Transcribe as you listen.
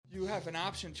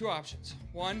have two options.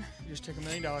 One, you just take $1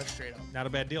 million straight up. Not a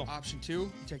bad deal. Option two,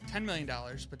 you take $10 million,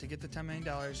 but to get the $10 million,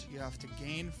 you have to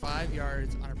gain 5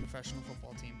 yards on a professional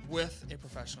football team with a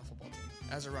professional football team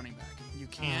as a running back. You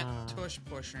can't push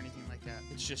or anything like that.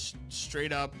 It's just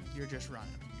straight up, you're just running.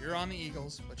 You're on the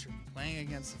Eagles, but you're playing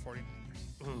against the 49ers.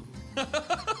 Ooh.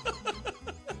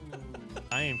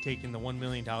 I am taking the $1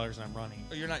 million and I'm running.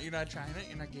 Oh, you're not trying it?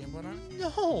 You're not gambling on it?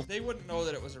 No. They wouldn't know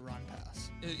that it was a run pass.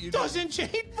 Doesn't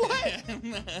change what?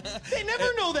 They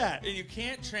never know that. And you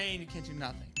can't train, you can't do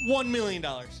nothing. $1 million.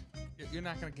 You're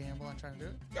not going to gamble on trying to do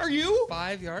it? Are you?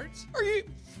 5 yards? Are you?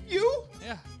 You?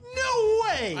 Yeah. No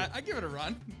way. I give it a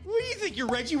run. What do you think? You're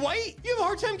Reggie White? You have a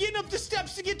hard time getting up the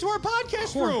steps to get to our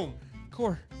podcast room.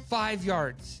 Core, 5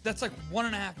 yards. That's like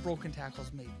 1.5 broken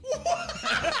tackles, maybe.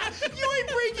 You ain't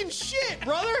breaking shit,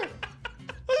 brother.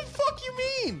 What the fuck you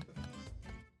mean?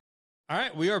 All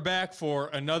right, we are back for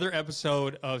another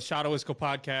episode of Shot of Wisco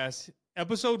podcast,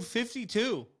 episode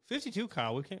 52. 52,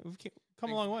 Kyle. We've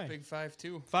come a long way. Big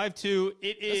 5-2. 5-2.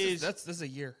 This is a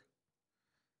year.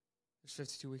 There's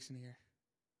 52 weeks in a year.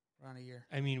 We're on a year.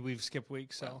 I mean, we've skipped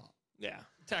weeks, so well, yeah.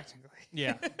 Technically.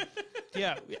 Yeah.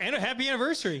 Yeah. And a happy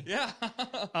anniversary. Yeah.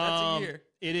 That's a year.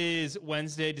 It is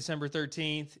Wednesday, December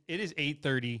 13th. It is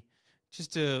 8:30.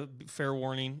 Just a fair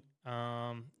warning.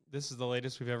 This is the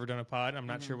latest we've ever done a pod. I'm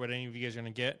not sure what any of you guys are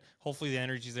going to get. Hopefully the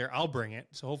energy's there. I'll bring it.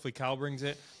 So hopefully Kyle brings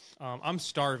it. I'm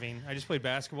starving. I just played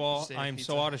basketball. I am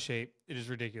so out of shape. It is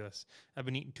ridiculous. I've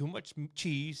been eating too much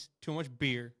cheese, too much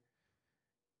beer.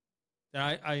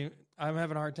 I'm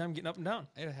having a hard time getting up and down.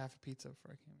 I ate a half a pizza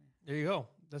before I came here. There you go.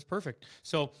 That's perfect.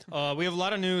 So we have a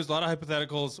lot of news, a lot of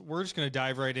hypotheticals. We're just going to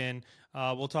dive right in.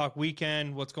 We'll talk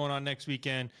weekend, what's going on next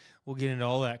weekend. We'll get into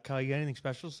all that. Kyle, you got anything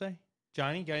special to say?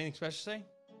 Johnny, got anything special to say?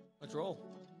 Let's roll.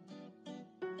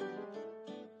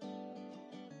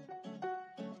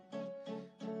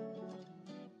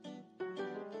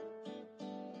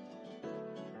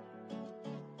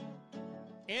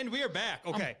 And we are back.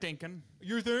 Okay. I'm thinking.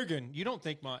 You're thinking. You don't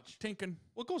think much. Thinking.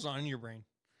 What goes on in your brain?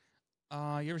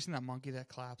 You ever seen that monkey that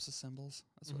claps the cymbals?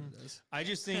 That's what it is. I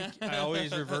just think I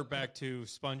always revert back to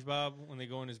SpongeBob when they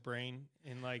go in his brain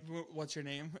and like, what's your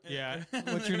name? Yeah.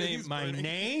 What's your name? My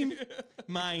name?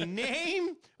 My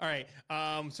name? All right.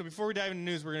 So before we dive into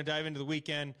news, we're going to dive into the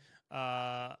weekend.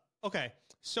 Okay.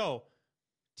 So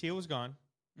Tia was gone.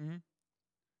 Mm-hmm.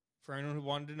 For anyone who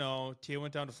wanted to know, Tia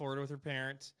went down to Florida with her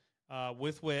parents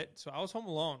with Whit. So I was home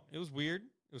alone. It was weird.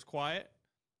 It was quiet.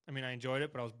 I mean, I enjoyed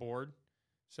it, but I was bored.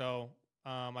 So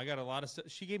I got a lot of stuff.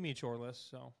 She gave me a chore list,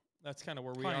 so that's kind of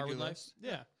where we are with life.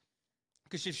 Yeah.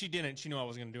 Because if she didn't, she knew I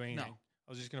wasn't going to do anything. No.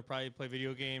 I was just going to probably play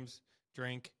video games,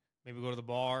 drink, maybe go to the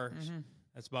bar. Mm-hmm.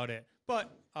 That's about it.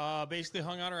 But basically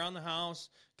hung out around the house,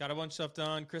 got a bunch of stuff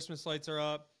done. Christmas lights are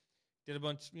up. Did a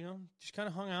bunch, just kind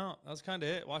of hung out. That was kind of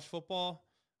it. Watched football.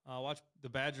 Watched the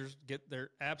Badgers get their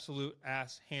absolute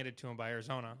ass handed to them by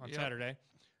Arizona on Saturday.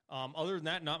 Other than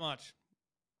that, not much.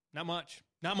 Not much.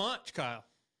 Not much, Kyle.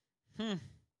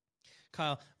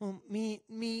 Kyle, well, me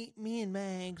and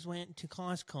Mags went to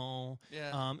Costco.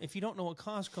 Yeah. If you don't know what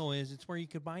Costco is, it's where you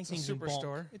could buy things in bulk.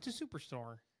 Superstore. It's a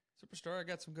superstore. Superstore. I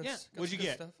got some good. Yeah. What'd you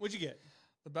get? Stuff. What'd you get?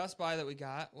 The best buy that we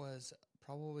got was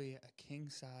probably a king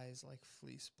size like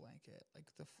fleece blanket,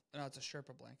 it's a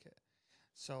Sherpa blanket.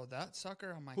 So that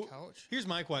sucker on my couch. Here's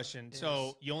my question.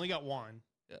 So you only got one.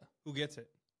 Yeah. Who gets it?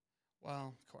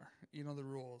 Well, you know the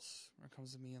rules when it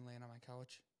comes to me and laying on my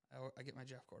couch. I get my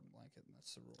Jeff Gordon blanket, and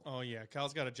that's the rule. Oh yeah,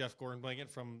 Kyle's got a Jeff Gordon blanket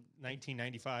from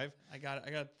 1995. I got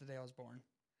it the day I was born,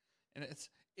 and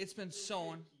it's been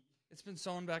sewn. It's been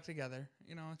sewn back together.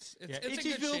 It's in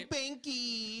good shape.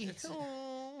 Banky.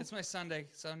 It's my Sunday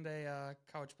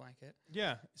couch blanket.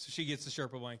 Yeah, so she gets the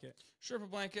Sherpa blanket. Sherpa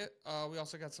blanket. We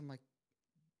also got some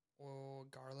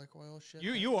garlic oil shit.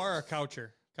 You are a coucher.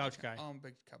 Couch guy.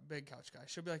 Big couch guy.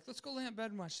 She'll be like, let's go lay in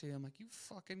bed and watch TV. I'm like, you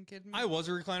fucking kidding me? I was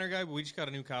a recliner guy, but we just got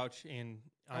a new couch. And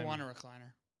I want a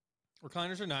recliner.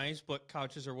 Recliners are nice, but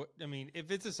couches are what,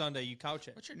 if it's a Sunday, you couch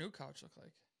it. What's your new couch look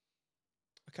like?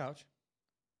 A couch.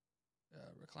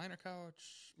 Recliner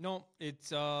couch. No,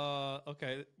 it's,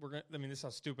 okay. This is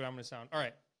how stupid I'm going to sound. All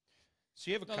right. So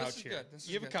you have a couch here.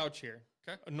 You have a couch here.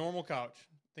 Okay. A normal couch.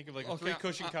 Think of like a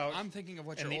 3-cushion couch. I'm thinking of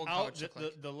what your old couch looked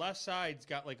like. The left side's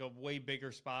got like a way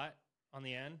bigger spot on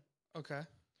the end. Okay.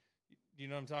 You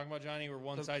know what I'm talking about, Johnny? Where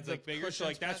one side's like bigger. So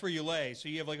like that's where you lay. So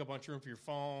you have like a bunch of room for your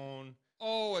phone.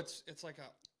 Oh, it's like a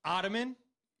ottoman.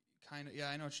 Kind of. Yeah,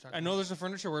 I know what you're talking about. I know there's a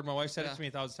furniture word. My wife said it to me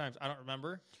 1,000 times. I don't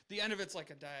remember. The end of it's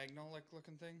like a diagonal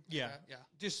looking thing. Yeah. Yeah.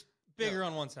 Just bigger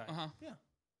on one side. Uh-huh. Yeah.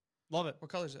 Love it.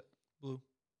 What color is it? Blue.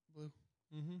 Blue.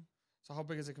 Mm-hmm. So how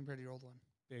big is it compared to your old one?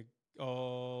 Big.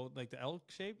 Oh, like the L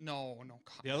shape? No.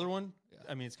 The other one? Yeah.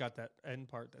 I mean, it's got that end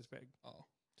part that's big. Oh.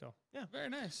 So, yeah. Very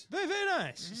nice. Very, very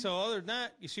nice. So, other than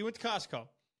that, you went to Costco.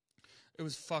 It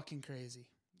was fucking crazy.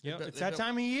 Yeah, it's that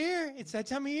time of year. It's that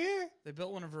time of year. They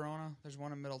built one in Verona. There's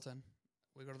one in Middleton.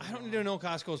 We go to the I don't Verona. need to know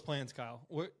Costco's plans, Kyle.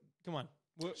 Come on.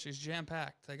 She's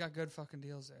jam-packed. They got good fucking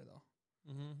deals there,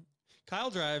 though. Mm-hmm. Kyle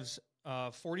drives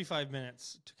 45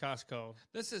 minutes to Costco.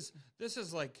 This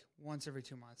is like once every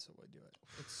 2 months that we do it.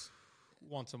 It's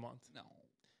once a month. No.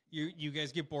 You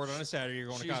guys get bored on a Saturday, you're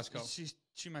going to Costco.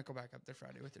 She might go back up there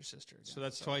Friday with her sister again. So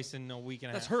that's twice in a week and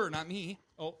a half. That's her, not me.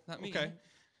 Oh, not me. Okay.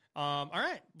 All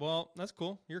right. Well, that's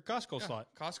cool. You're a Costco slot.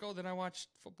 Costco, then I watched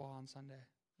football on Sunday.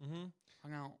 Mm-hmm.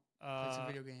 Hung out. Played some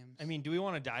video games. I mean, do we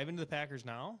want to dive into the Packers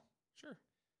now? Sure.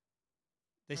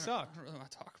 They suck. I don't really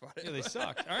want to talk about it. Yeah, they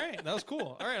suck. All right. That was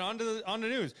cool. All right. On to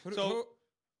news. Who do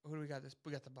we got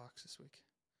We got the Bucs this week.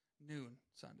 Noon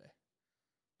Sunday.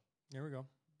 There we go.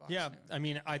 Bucs yeah. noon. I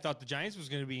mean, I thought the Giants was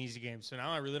going to be an easy game. So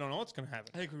now I really don't know what's going to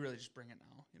happen. I think we really just bring it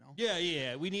now, you know?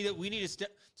 Yeah. We need a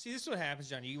step. See, this is what happens,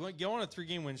 Johnny. You go on a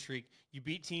 3-game win streak. You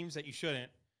beat teams that you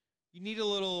shouldn't. You need a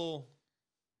little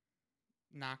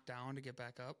knock down to get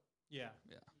back up. Yeah.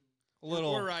 A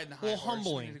little. We're riding the high horse.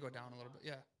 Humbling. We need to go down a little bit.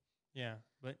 Yeah. Yeah.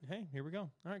 But hey, here we go.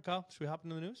 All right, Kyle. Should we hop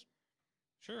into the news?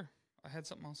 Sure. I had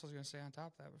something else I was going to say on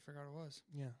top of that, but I forgot what it was.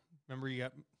 Yeah. Remember you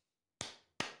got.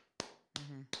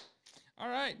 Mm-hmm. All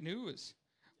right, news.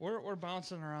 We're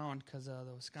bouncing around because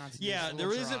the Wisconsin. Yeah, news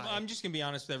there isn't. dry. I'm just gonna be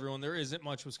honest with everyone. There isn't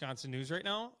much Wisconsin news right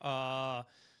now. I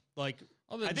think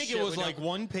shit it was we like don't-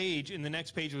 one page, and the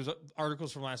next page was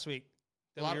articles from last week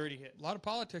that we already hit. A lot of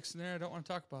politics in there I don't want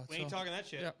to talk about. We ain't talking that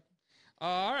shit. Yep.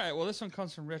 All right. Well, this one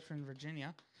comes from Richmond,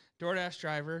 Virginia. DoorDash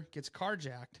driver gets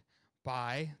carjacked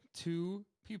by 2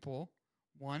 people.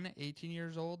 One 18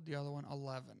 years old, the other one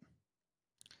 11.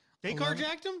 They 11?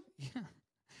 carjacked him? Yeah.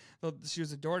 So she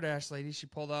was a DoorDash lady. She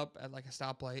pulled up at like a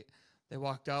stoplight. They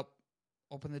walked up,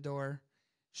 opened the door.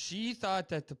 She thought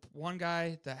that the one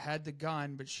guy that had the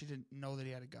gun, but she didn't know that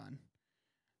he had a gun.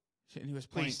 And he was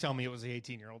pointing. Please tell me it was the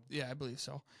 18-year-old. Yeah, I believe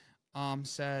so.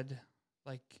 Said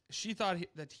like she thought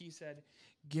that he said,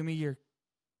 "Give me your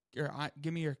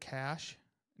cash,"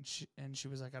 and she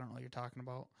was like, "I don't know what you're talking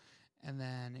about." And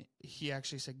then he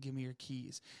actually said, "Give me your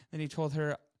keys." Then he told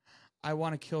her, "I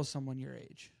want to kill someone your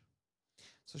age."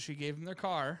 So she gave him her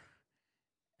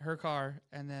car,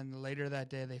 and then later that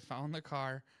day they found the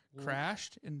car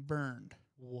crashed and burned.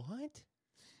 What?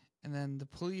 And then the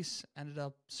police ended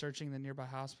up searching the nearby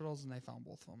hospitals, and they found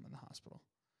both of them in the hospital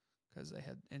because they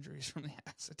had injuries from the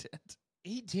accident.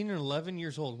 18 or 11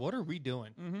 years old. What are we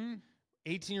doing? Mm-hmm.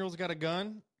 18-year-old's got a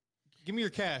gun. Give me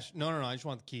your cash. No. I just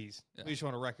want the keys. Yeah. We just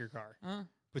want to wreck your car. Uh-huh.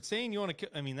 But saying you want to kill,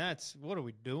 I mean, what are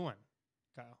we doing,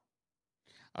 Kyle?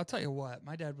 I'll tell you what,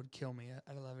 my dad would kill me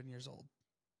at 11 years old.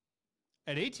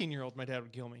 At 18-year-old, my dad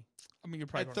would kill me. I mean, you're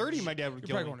probably At 30, my dad would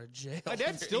kill me. You're probably going to jail. My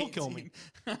dad if still you're kill me.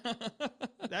 18.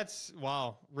 That's,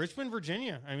 wow. Richmond,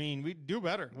 Virginia. I mean, we do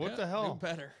better. What the hell? Do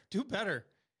better. Do better.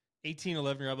 18,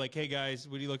 11-year-old, like, hey, guys,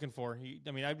 what are you looking for?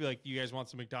 I'd be like, you guys want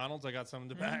some McDonald's? I got some in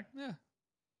the back. Yeah.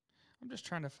 I'm just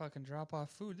trying to fucking drop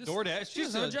off food. DoorDash. She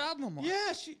doesn't have a job no more.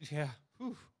 Yeah.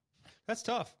 Whew. That's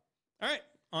tough. All right.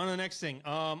 On to the next thing.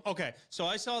 Okay. So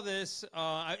I saw this.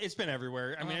 It's been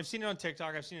everywhere. I mean, I've seen it on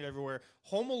TikTok. I've seen it everywhere.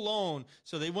 Home Alone.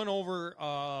 So they went over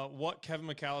what Kevin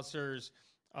McAllister's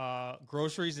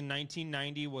groceries in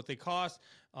 1990, what they cost.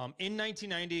 In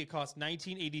 1990, it cost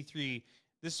 $19.83.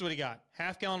 This is what he got: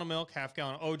 half-gallon of milk,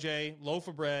 half-gallon of OJ, loaf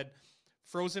of bread,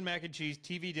 frozen mac and cheese,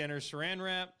 TV dinner, saran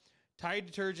wrap, Tide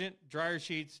detergent, dryer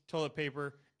sheets, toilet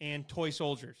paper, and toy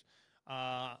soldiers.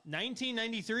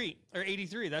 1993 or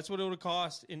 83. That's what it would have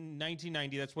cost in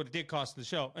 1990. That's what it did cost in the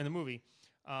show in the movie.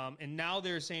 And now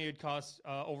they're saying it costs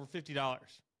over $50.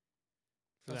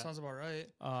 That sounds about right.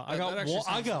 I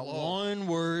got one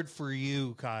word for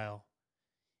you, Kyle.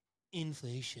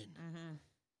 Inflation. Mm-hmm.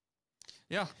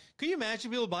 Yeah. Could you imagine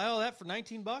being able to buy all that for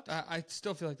 $19? I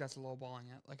still feel like that's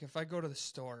lowballing it. Like if I go to the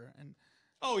store and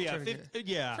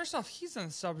yeah. First off, he's in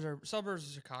the suburbs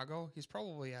of Chicago. He's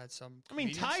probably had some. I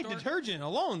mean, Tide store. detergent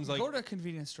alone's like, go to a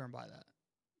convenience store and buy that.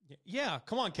 Yeah,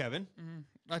 come on, Kevin.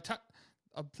 Mm-hmm.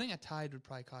 A thing at Tide would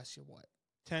probably cost you what?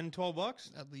 $10,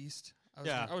 $12 at least.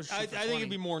 I think it'd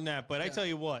be more than that. But I tell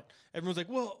you what, everyone's like,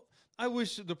 well, I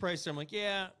wish the price. I'm like,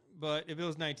 yeah, but if it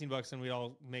was $19, then we'd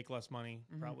all make less money,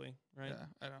 probably, right? Yeah,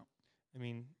 I don't. I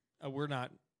mean, we're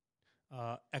not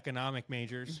economic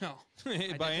majors, no,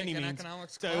 by any means.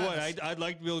 Tell you what, I'd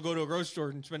like to be able to go to a grocery store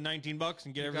and spend $19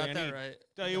 and get everything I need. Right.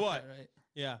 Tell you what, right.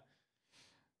 Yeah.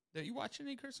 Did you watch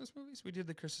any Christmas movies? We did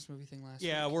the Christmas movie thing last week.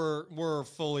 Yeah, we're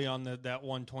fully on that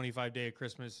 125 day of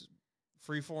Christmas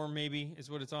Freeform maybe is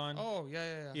what it's on. Oh,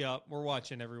 yeah. Yeah, we're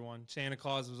watching everyone. Santa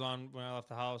Claus was on when I left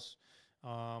the house.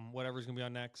 Whatever's going to be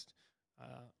on next.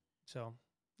 So,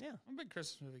 yeah. I'm a big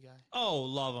Christmas movie guy. Oh,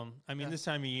 love them. I mean, this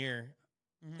time of year,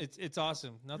 it's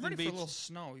awesome. I'm ready for a little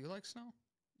snow. You like snow?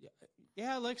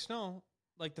 Yeah, I like snow.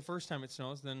 Like the first time it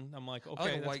snows, then I'm like, okay, I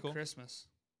like that's white cool. Christmas.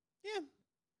 Yeah.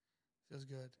 Feels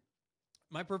good.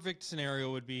 My perfect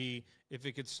scenario would be if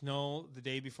it could snow the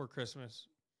day before Christmas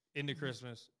into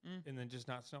Christmas and then just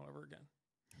not snow ever again.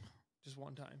 Just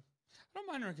one time. I don't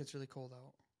mind when it gets really cold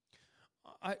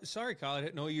out. Sorry, Kyle. I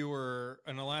didn't know you were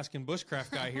an Alaskan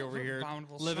bushcraft guy here over here,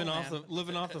 living off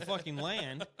the fucking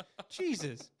land.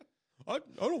 Jesus, I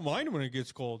don't mind when it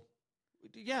gets cold.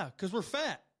 Yeah, because we're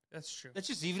fat. That's true. That's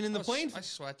just even in the plane. I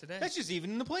sweat today. That's just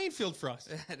even in the playing field for us.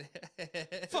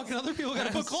 Fucking other people got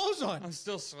to put clothes on. I'm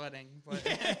still sweating, but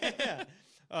yeah.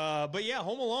 But yeah,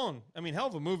 Home Alone. I mean, hell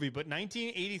of a movie. But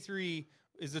 1983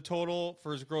 is the total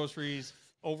for his groceries,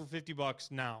 over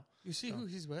 $50 now. You see who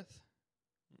he's with?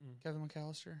 Kevin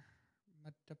McAllister.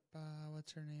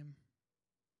 What's her name?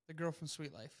 The girl from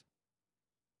Sweet Life.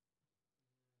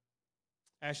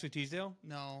 Ashley Teasdale?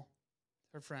 No,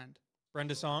 her friend.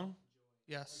 Brenda Song?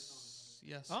 Yes.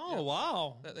 Oh, yep.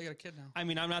 wow. They got a kid now. I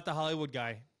mean, I'm not the Hollywood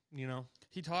guy, you know.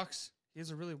 He talks. He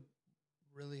has a really,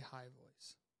 really high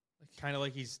voice. Kind of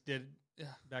like he did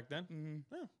back then?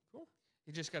 Mm-hmm. Yeah, cool.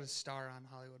 He just got a star on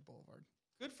Hollywood Boulevard.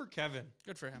 Good for Kevin.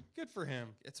 Good for him. Good for him.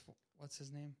 What's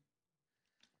his name?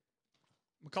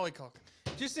 Macaulay Culkin.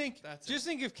 Just think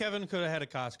if Kevin could have had a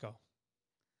Costco.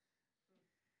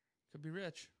 Could be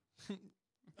rich.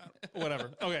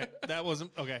 Whatever. Okay, that wasn't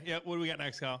okay. Yeah, what do we got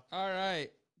next, Kyle? All right.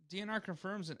 DNR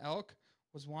confirms an elk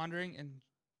was wandering in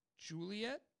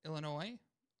Juliet, Illinois.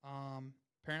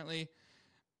 Apparently,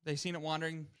 they seen it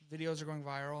wandering. Videos are going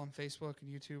viral on Facebook and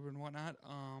YouTube and whatnot.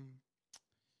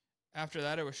 After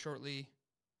that, it was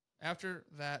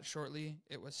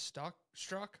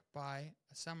struck by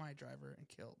a semi driver and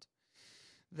killed.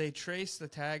 They traced the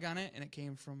tag on it, and it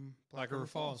came from Black River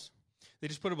Falls. They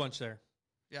just put a bunch there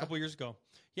a couple years ago.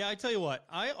 Yeah, I tell you what,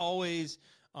 I always,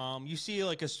 you see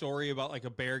like a story about like a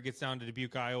bear gets down to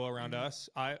Dubuque, Iowa around us,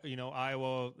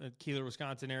 Iowa, Keeler,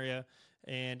 Wisconsin area.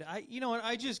 And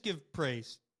I just give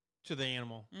praise to the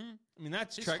animal. I mean,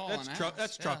 that's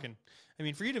trucking. I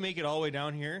mean, for you to make it all the way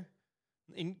down here,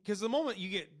 because the moment you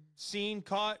get seen,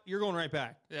 caught, you're going right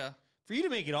back. Yeah. For you to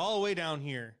make it all the way down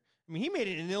here, I mean, he made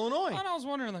it in Illinois. And I was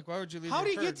wondering, like, why would you leave? How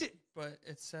did he get to? But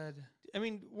it said. I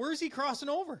mean, where is he crossing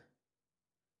over?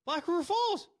 Black River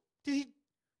Falls.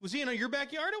 Was he in your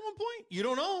backyard at one point? You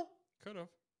don't know. Could have.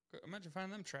 Imagine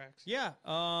finding them tracks. Yeah.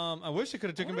 I wish I could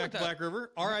have taken him back to Black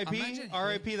River. R.I.P.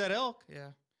 R.I.P. that elk. Yeah.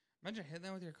 Imagine hitting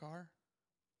that with your car.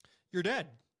 You're dead.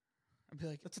 I'd be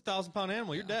like, that's a 1,000-pound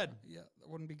animal. You're dead. Yeah, that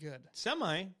wouldn't be good.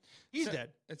 He's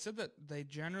dead. It said that they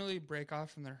generally break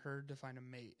off from their herd to find a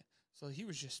mate. So he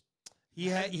was just. He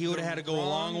would have had to go a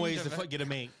long ways to get a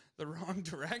mate. The wrong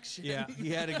direction. Yeah, he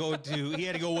had to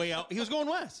go way out. He was going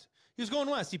west.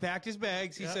 He packed his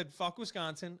bags. He said, "Fuck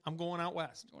Wisconsin. I'm going out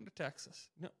west." Going to Texas.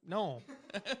 No.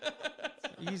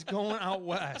 He's going out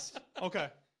west. Okay.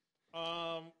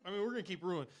 I mean, we're gonna keep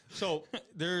ruining. So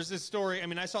there's this story. I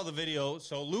mean, I saw the video.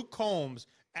 So Luke Holmes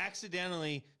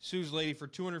accidentally sues lady for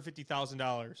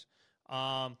 $250,000.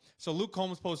 So Luke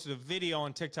Holmes posted a video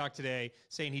on TikTok today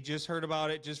saying he just heard about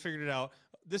it, just figured it out.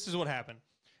 This is what happened.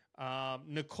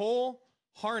 Nicole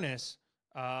Harness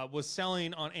was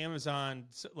selling on Amazon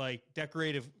like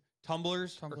decorative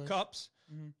tumblers. Or cups,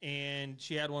 and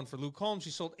she had one for Luke Holmes.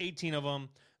 She sold 18 of them.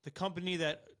 The company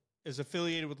that is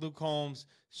affiliated with Luke Holmes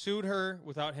sued her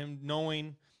without him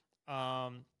knowing.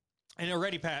 And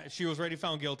she was already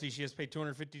found guilty. She has paid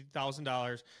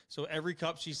 $250,000. So every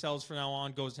cup she sells from now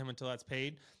on goes to him until that's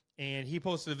paid. And he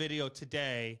posted a video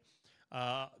today,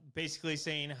 basically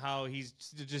saying how he's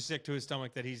just sick to his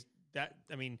stomach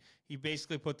he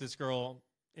basically put this girl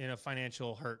in a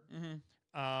financial hurt.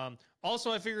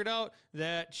 Also, I figured out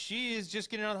that she is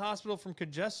just getting out of the hospital from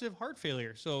congestive heart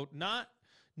failure. So not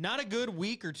a good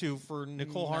week or two for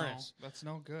Nicole Harness. That's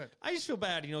no good. I just feel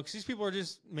bad, because these people are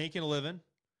just making a living,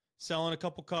 selling a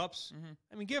couple cups.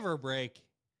 I mean, give her a break.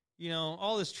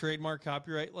 All this trademark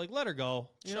copyright, like, let her go.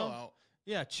 Chill out.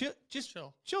 Yeah, chill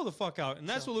the fuck out. And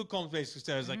that's what Luke Combs basically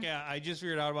says. Like, yeah, I just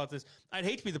figured out about this. I'd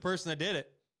hate to be the person that did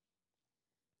it.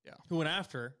 Yeah. Who went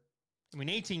after her. I mean,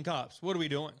 18 cups. What are we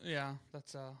doing? Yeah,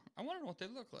 that's, I want to know what they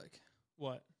look like.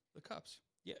 What? The cups.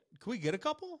 Yeah. Can we get a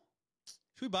couple?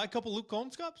 Should we buy a couple Luke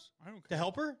Combs cups? I don't care. To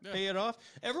help her pay it off?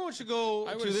 Everyone should go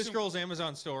to this girl's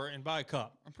Amazon store and buy a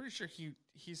cup. I'm pretty sure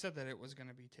he said that it was going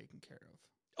to be taken care of.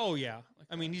 Oh yeah, Like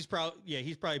I mean he's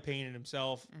probably paying it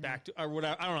himself back to or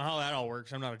whatever. I don't know how that all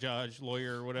works. I'm not a judge,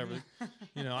 lawyer, or whatever.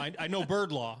 I know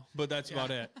bird law, but that's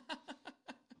about it.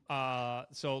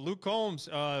 So Luke Combs,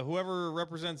 whoever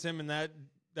represents him in that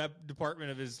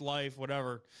department of his life,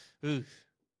 whatever. Oof,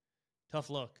 tough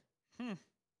look.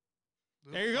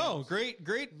 There you go. Great,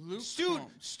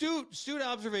 astute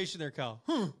observation there, Kyle.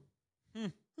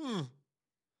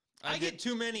 I get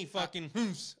too many fucking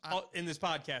in this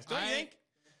podcast. Don't you think?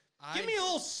 Give me a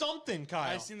little something,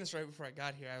 Kyle. I seen this right before I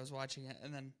got here. I was watching it,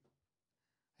 and then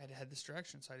I had to head this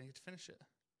direction, so I didn't get to finish it.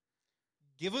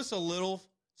 Give us a little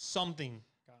something,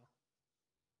 Kyle.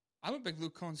 I'm a big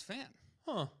Luke Combs fan.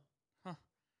 Huh.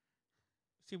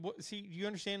 See, you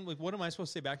understand? Like, what am I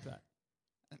supposed to say back to that?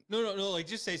 No. Like,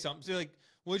 just say something. Say, like,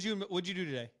 what'd you do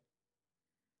today?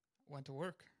 Went to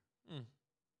work. And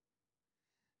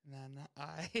then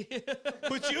I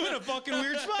put you in a fucking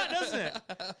weird spot, doesn't it?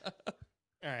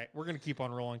 All right, we're gonna keep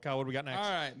on rolling. Kyle, what do we got next?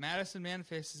 All right, Madison Man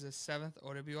faces his 7th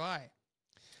OWI.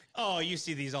 Oh, you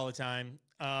see these all the time.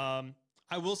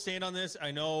 I will stand on this. I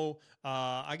know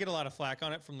I get a lot of flack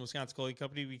on it from the Wisconsin Clothing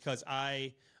Company because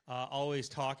I always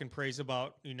talk and praise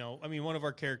about, one of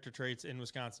our character traits in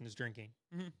Wisconsin is drinking.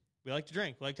 We like to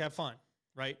drink. We like to have fun,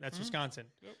 right? That's Wisconsin.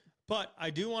 Yep. But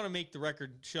I do want to make the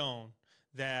record shown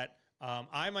that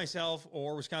I myself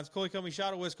or Wisconsin Clothing Company,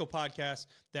 Shot of Wisco podcast,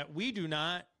 that we do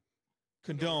not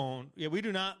condone. Yeah, we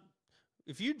do not.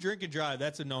 If you drink and drive,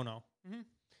 that's a no-no.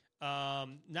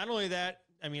 Not only that,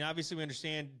 obviously we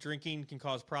understand drinking can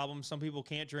cause problems. Some people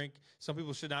can't drink. Some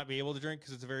people should not be able to drink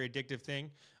because it's a very addictive thing.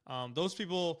 Those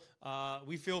people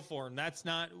we feel for, and that's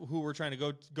not who we're trying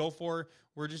to go for.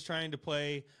 We're just trying to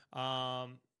play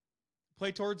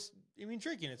towards.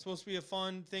 Drinking. It's supposed to be a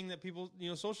fun thing that people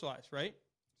socialize, right?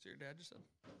 So your dad just said?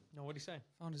 No, what'd he say?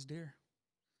 Found his deer.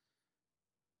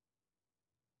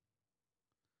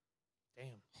 Damn.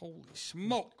 Holy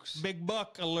smokes. Big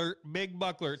buck alert. Big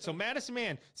buck alert. So Madison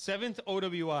Man, 7th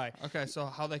OWI. Okay, so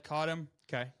how they caught him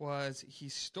okay. was he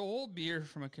stole beer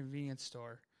from a convenience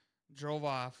store, drove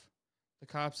off. The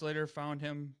cops later found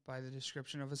him by the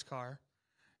description of his car.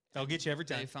 They'll get you every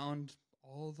time. They found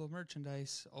all the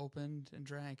merchandise opened and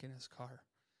drank in his car.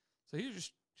 So he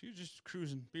was just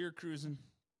cruising, beer cruising.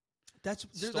 That's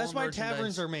why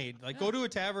taverns are made. Like, go to a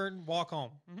tavern, walk home.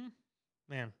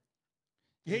 Man.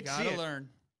 You gotta learn.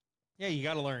 Yeah, you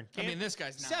gotta learn. This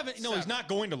guy's not. 7. No, he's not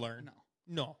going to learn.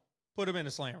 No. Put him in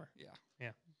a slammer.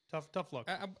 Yeah. Tough look.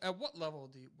 At what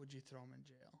level would you throw him in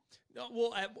jail? No,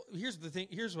 well, here's the thing.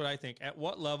 Here's what I think. At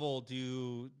what level do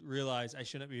you realize I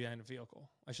shouldn't be behind a vehicle?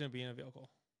 I shouldn't be in a vehicle.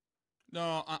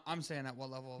 No, I'm saying at what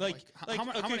level? How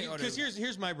many? Because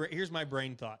here's my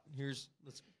brain thought.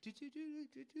 Let's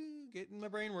getting my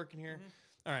brain working here.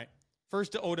 All right.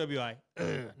 First to OWI.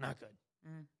 Not good.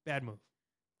 Bad move.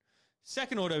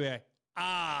 Second OWI.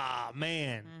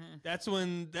 Man. That's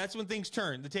when things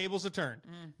turn. The tables have turned.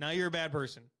 Now you're a bad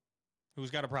person who's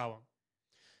got a problem.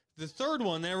 The third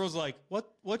one, there was like,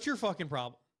 what's your fucking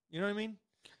problem? You know what I mean?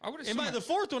 And by the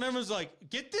fourth one, everyone's like,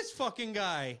 get this fucking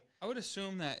guy. I would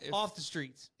assume that off the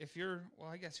streets. If you're,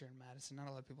 I guess you're in Madison. Not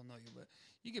a lot of people know you, but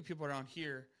you get people around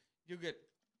here. You get.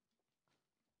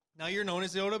 Now you're known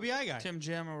as the OWI guy. Tim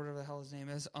Jim or whatever the hell his name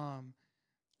is.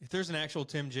 If there's an actual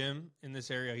Tim Jim in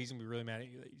this area, he's gonna be really mad at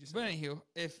you that you just. But anywho,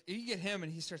 if you get him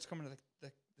and he starts coming to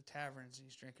the taverns and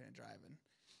he's drinking and driving,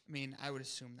 I would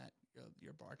assume that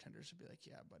your bartenders would be like,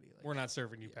 "Yeah, buddy, we're not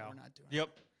serving you, pal. We're not doing." Yep,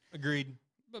 agreed.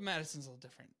 But Madison's a little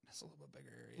different. It's a little bit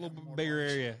bigger area. A little bit bigger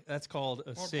area. That's called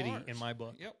a city in my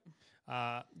book. Yep.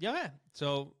 Yeah.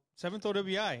 So 7th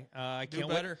OWI. I can't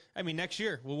better. Wait. Next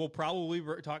year we'll probably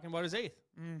be talking about his 8th.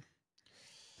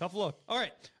 Tough look. All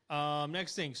right.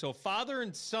 Next thing. So father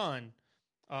and son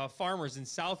farmers in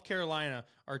South Carolina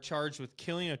are charged with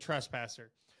killing a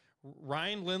trespasser.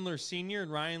 Ryan Lindler Sr.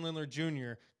 and Ryan Lindler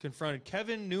Jr. confronted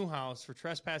Kevin Newhouse for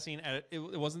trespassing it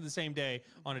wasn't the same day,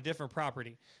 on a different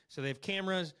property. So they have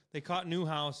cameras. They caught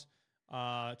Newhouse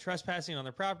trespassing on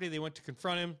their property. They went to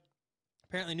confront him.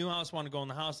 Apparently Newhouse wanted to go in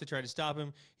the house. They tried to stop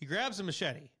him. He grabs a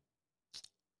machete.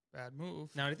 Bad move.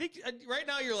 Now, I think right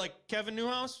now you're like, Kevin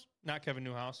Newhouse? Not Kevin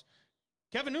Newhouse.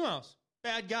 Kevin Newhouse.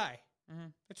 Bad guy.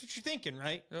 That's what you're thinking,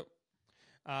 right?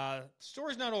 Yep.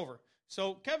 Story's not over.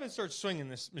 So Kevin starts swinging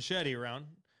this machete around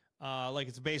like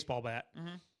it's a baseball bat.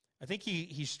 I think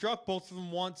he struck both of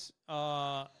them once,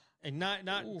 and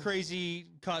not crazy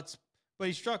cuts, but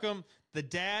he struck them. The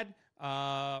dad,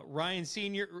 Ryan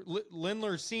Sr.,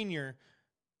 Lindler Sr.,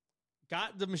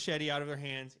 got the machete out of their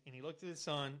hands, and he looked at his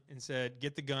son and said,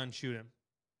 "Get the gun, shoot him."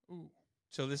 Ooh.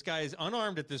 So this guy is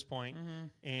unarmed at this point,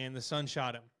 and the son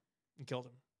shot him and killed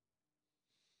him.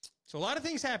 So a lot of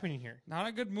things happening here. Not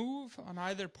a good move on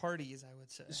either parties, I would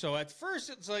say. So at first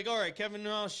it's like, all right, Kevin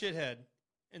Newhouse, shithead.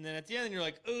 And then at the end you're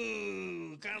like,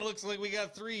 ooh, kind of looks like we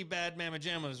got 3 bad mamma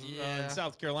jammas in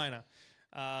South Carolina.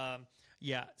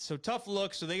 Yeah, so tough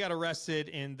look. So they got arrested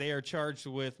and they are charged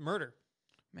with murder.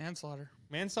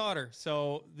 Manslaughter.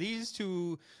 So the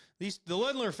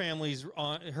Ledler family's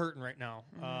hurting right now.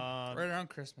 Right around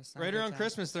Christmas. Right around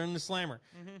Christmas, they're in the slammer.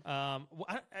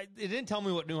 It didn't tell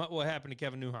me what happened to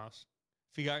Kevin Newhouse.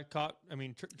 If he got caught,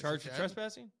 charged for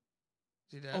trespassing.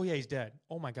 Is he dead? Oh yeah, he's dead.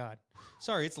 Oh my God.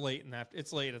 Sorry, it's late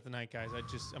it's late at the night, guys.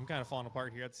 I'm kind of falling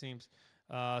apart here. It seems.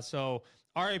 So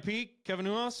R.I.P. Kevin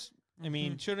Newhouse.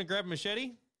 Shouldn't have grabbed a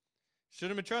machete.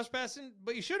 Shouldn't have been trespassing,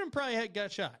 but you shouldn't probably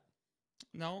got shot.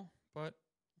 No, but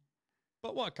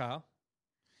what, Kyle?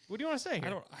 What do you want to say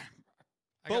here?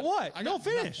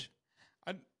 Finish.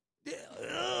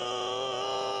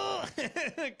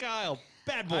 Kyle,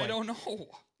 bad boy. I don't know.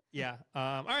 Yeah.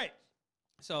 All right.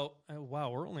 So,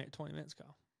 wow, we're only at 20 minutes,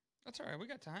 Kyle. That's all right. We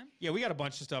got time. Yeah, we got a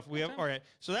bunch of stuff. All right.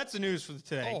 So that's the news for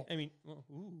today. Oh.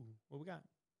 What we got?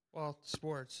 Well,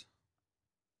 sports.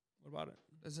 What about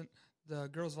it? Isn't the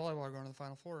girls volleyball are going to the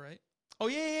Final Four, right? Oh,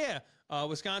 yeah.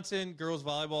 Wisconsin girls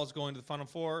volleyball is going to the Final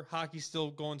Four. Hockey's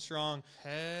still going strong.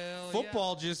 Hell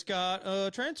Football just got a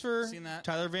transfer. Seen that.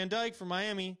 Tyler Van Dyke from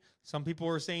Miami. Some people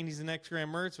were saying he's the next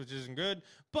Graham Mertz, which isn't good.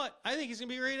 But I think he's going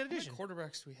to be a great addition. How many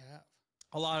quarterbacks do we have?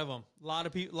 A lot of them. A lot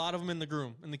of them in the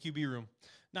QB room.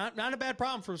 Not a bad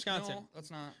problem for Wisconsin. No,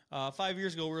 that's not. 5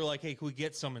 years ago, we were like, hey, can we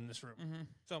get some in this room? Mm-hmm.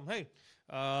 So, hey,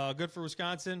 good for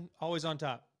Wisconsin. Always on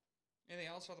top. Anything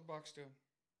else about the Bucks doing?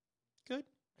 Good.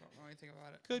 I don't know anything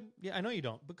about it. Good. Yeah, I know you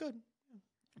don't, but good.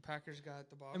 The Packers got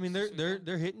the Bucks.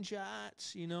 They're hitting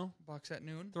shots, Bucks at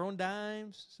noon. Throwing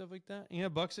dimes, stuff like that. Yeah,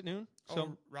 Bucks at noon.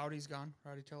 So Rowdy's gone.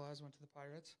 Rowdy Tellez went to the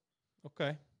Pirates.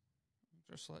 Okay.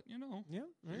 Just letting you know. Yeah,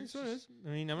 so it is.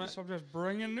 I'm not. So I'm just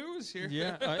bringing news here.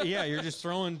 Yeah, you're just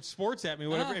throwing sports at me.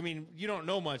 Whatever. You don't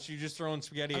know much. You're just throwing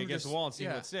spaghetti against the wall and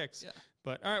seeing what sticks. Yeah.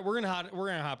 But all right, we're gonna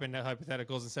hop into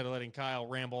hypotheticals instead of letting Kyle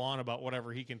ramble on about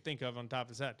whatever he can think of on top of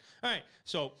his head. All right.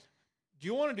 So, do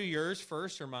you want to do yours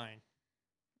first or mine?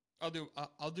 I'll do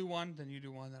one, then you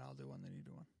do one, then I'll do one, then you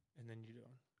do one, and then you do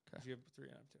one. Okay. You have 3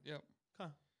 and I have 2. Yep.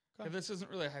 Okay. Okay, this isn't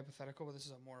really a hypothetical, but this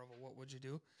is more of a what would you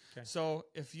do? Okay. So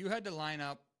if you had to line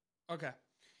up,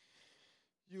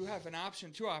 you have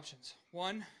two options.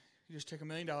 One, you just take $1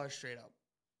 million straight up.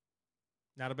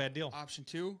 Not a bad deal. Option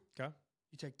 2, okay,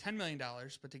 you take $10 million,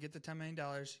 but to get the $10 million,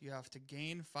 you have to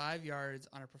gain 5 yards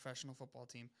on a professional football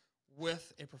team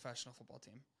with a professional football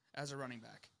team as a running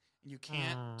back. And you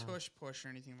can't push or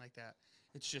anything like that.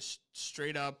 It's just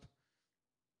straight up,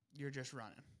 you're just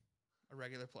running a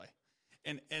regular play.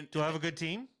 And do I have a good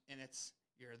team? And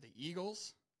you're the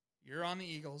Eagles. You're on the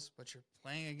Eagles, but you're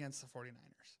playing against the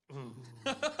 49ers. Ooh.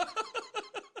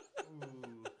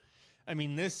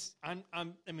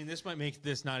 This might make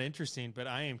this not interesting, but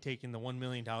I am taking the $1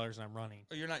 million and I'm running.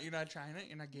 Oh, you're not trying it?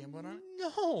 You're not gambling on it?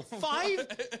 No, 5,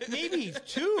 maybe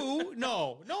 2.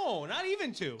 No, not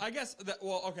even 2. I guess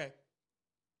okay.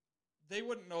 They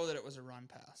wouldn't know that it was a run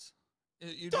pass.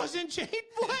 Doesn't change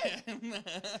what?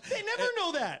 They never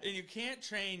know that. And you can't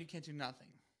train. You can't do nothing.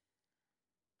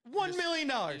 $1 million.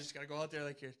 You just gotta go out there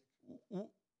like you're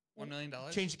 $1 million.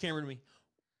 Change the camera to me.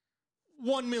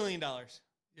 $1 million.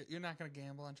 You're not gonna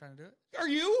gamble on trying to do it. Are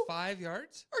you? 5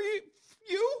 yards? Are you?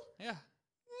 You? Yeah.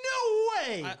 No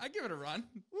way. I give it a run.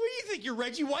 What do you think? You're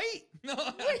Reggie White? No.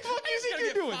 What do you think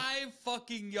you're doing? 5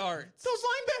 fucking yards. Those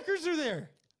linebackers are there.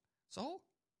 So?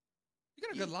 You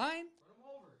got a good line. Run them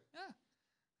over.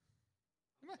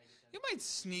 Yeah. You might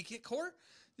sneak it, Core.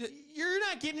 You're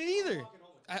not getting it either.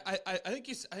 I think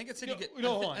it said you get.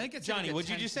 No, hold on. I think it's Johnny. What'd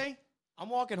you just say? I'm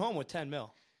walking home with 10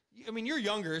 mil. You're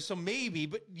younger, so maybe,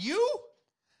 but you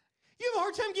have a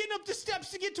hard time getting up the steps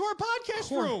to get to our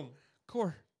podcast room.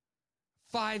 Core,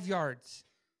 5 yards.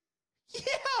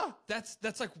 Yeah, that's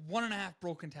like 1.5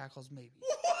 broken tackles, maybe. You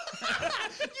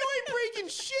ain't breaking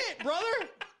shit, brother.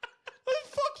 What the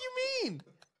fuck you mean?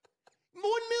 $1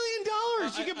 million.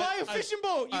 You can buy a fishing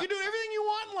boat. You can do everything you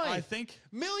want in life. I think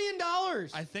 $1 million.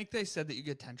 I think they said that you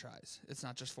get 10 tries. It's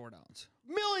not just 4 downs.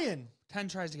 Million. 10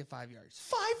 tries to get 5 yards.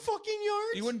 5 fucking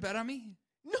yards? You wouldn't bet on me?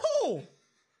 No.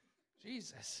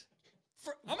 Jesus.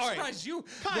 I'm surprised you.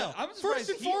 Kyle, I'm surprised first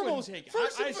and foremost, take it.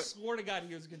 I swore to God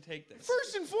he was going to take this.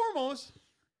 First and foremost,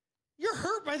 you're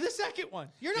hurt by the second one.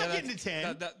 You're not getting to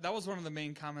 10. That was one of the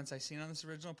main comments I seen on this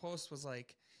original post was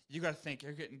like, You got to think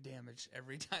you're getting damaged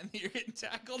every time that you're getting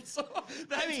tackled. So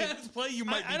that tennis play, you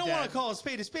might. I don't want to call a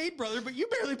spade, brother, but you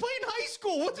barely played in high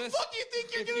school. What the fuck do you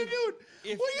think you're gonna do?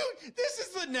 This is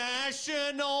the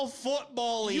National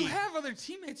Football League. You have other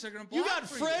teammates that are gonna block. You got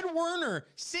Fred Werner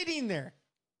sitting there.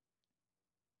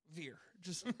 Veer.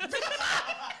 Just.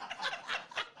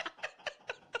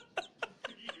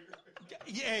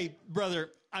 Hey,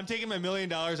 brother, I'm taking my $1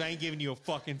 million. I ain't giving you a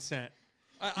fucking cent.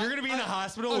 You're going to be in the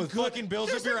hospital with fucking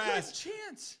bills up your ass.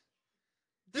 Chance.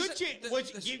 Good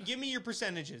chance. Give me your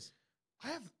percentages. I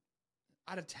have,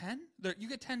 out of 10, you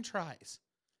get 10 tries.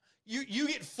 You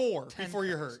get 4 before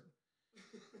you're hurt.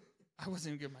 I wasn't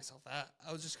even giving myself that.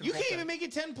 I was just going to. You can't even make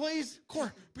it 10 plays.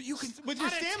 Core, but you can with your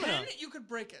stamina. 10, you could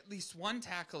break at least one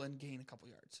tackle and gain a couple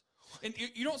yards. And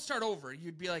you don't start over.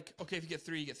 You'd be like, okay, if you get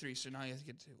 3, you get 3. So now you have to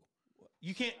get 2.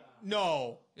 You can't.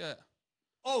 No. Yeah.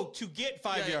 Oh, to get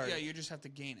 5 yards. Yeah, you just have to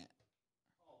gain it.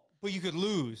 But you could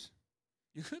lose.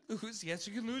 You could lose. Yes,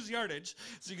 you can lose yardage.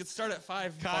 So you could start at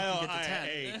 5 Kyle, and get to 10.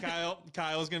 Hey,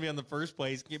 Kyle's going to be on the first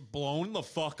place. Get blown the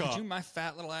fuck up. Could you my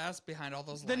fat little ass behind all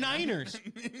those The Niners.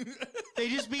 They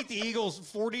just beat the Eagles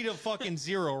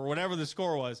 40-0 or whatever the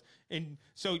score was. And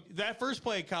so that first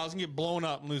play, Kyle's going to get blown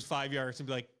up and lose 5 yards and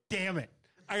be like, damn it,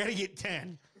 I got to get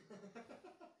 10.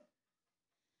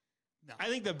 No. I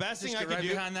think the best thing I could right do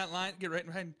behind that line, get right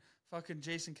behind fucking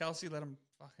Jason Kelsey, let him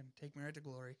fucking take me right to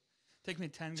glory. Take me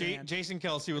 10 grand. Jason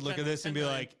Kelsey would look at this and be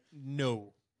like,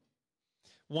 no.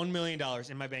 $1 million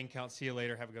in my bank account. See you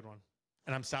later. Have a good one.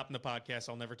 And I'm stopping the podcast.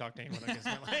 I'll never talk to anyone against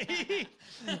my life.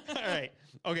 All right.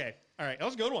 Okay. All right. That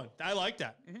was a good one. I like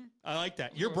that. Mm-hmm. I like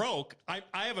that. You're broke. I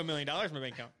have $1 million in my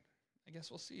bank account. I guess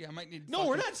we'll see. I might need. No,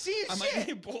 we're not seeing I shit. might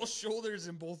need both shoulders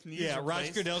and both knees. Yeah,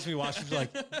 Roger Goodell's gonna be watching.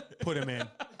 Like, put him in.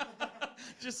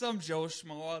 Just some Joe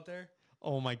Schmo out there.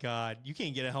 Oh my God, you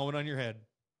can't get a helmet on your head.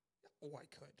 Oh, I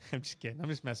could. I'm just kidding. I'm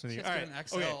just messing with you. Just All right. an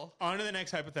XL. Okay. On to the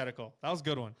next hypothetical. That was a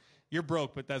good one. You're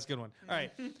broke, but that's a good one. All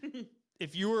right.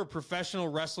 If you were a professional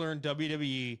wrestler in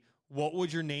WWE, what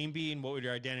would your name be and what would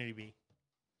your identity be?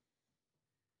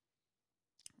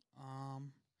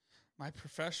 My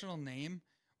professional name.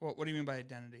 What do you mean by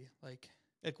identity? Like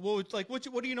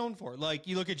what are you known for? Like,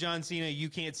 you look at John Cena, you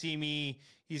can't see me.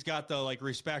 He's got the like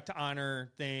respect, honor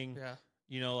thing. Yeah.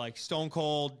 You know, like Stone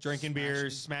Cold, drinking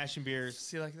beers, smashing beers.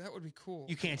 See, like that would be cool.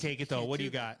 You can't take it though. What do you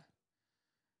got?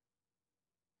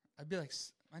 I'd be like,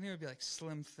 my name would be like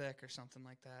Slim Thick or something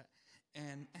like that.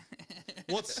 And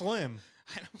what's Slim?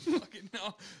 I don't fucking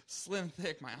know. Slim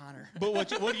Thick, my honor. But what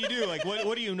do you do? Like,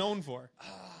 what are you known for?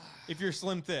 If you're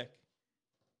Slim Thick,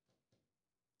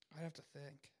 I'd have to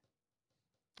think.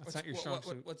 That's not your strong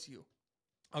suit. What's you?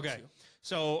 Okay,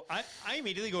 so I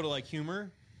immediately go to like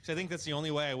humor because I think that's the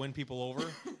only way I win people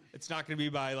over. It's not going to be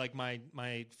by like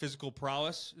my physical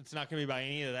prowess. It's not going to be by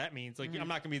any of that means. Like, I'm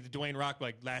not going to be the Dwayne Rock.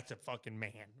 Like, that's a fucking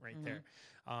man right there.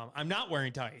 I'm not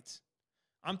wearing tights.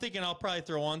 I'm thinking I'll probably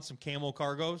throw on some camo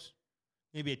cargos,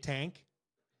 maybe a tank,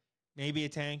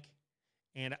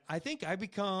 and I think I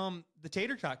become the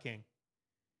Tater Tot King.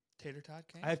 Tater Tot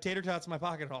King? I have tater tots in my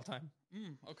pocket at all time.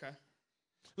 Okay.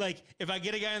 Like, if I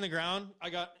get a guy on the ground, I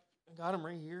got him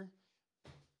right here.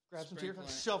 Grab some tater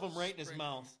tots, shove them right in his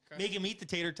mouth. Okay. Make him eat the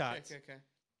tater tots. Okay.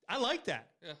 I like that.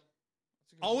 Yeah.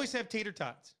 Always have tater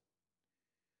tots.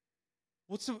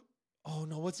 What's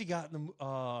he got in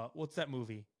the, what's that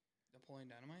movie? Napoleon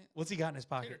Dynamite? What's he got in his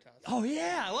pocket? Tater tots. Oh,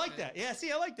 yeah, I like that. Yeah,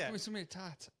 see, I like that. Give me so many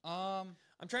tots. I'm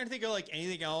trying to think of, like,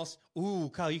 anything else. Ooh,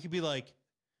 Kyle, you could be, like,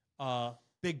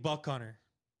 Big Buck Hunter.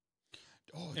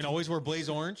 Oh, and always wear blaze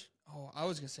orange. Oh, I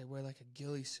was going to say wear, like, a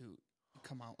ghillie suit.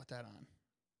 Come out with that on.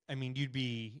 I mean, you'd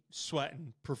be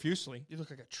sweating profusely. You look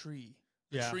like a tree.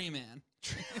 Yeah. Tree man.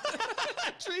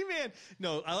 Tree man.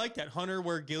 No, I like that. Hunter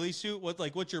wear ghillie suit.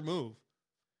 What's your move?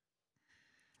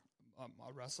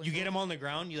 Wrestling. You get him on the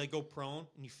ground. You like go prone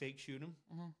and you fake shoot him.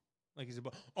 Like he's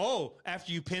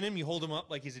after you pin him, you hold him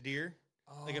up like he's a deer.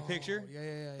 Like a picture.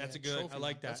 Yeah. That's a good. Trophy I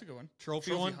like one. that. That's a good one.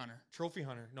 Trophy hunter. Trophy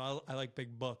hunter. No, I like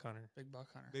Big Buck Hunter. Big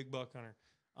Buck Hunter. Big Buck Hunter.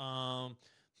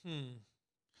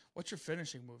 What's your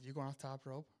finishing move? You going off top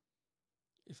rope?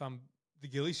 If I'm the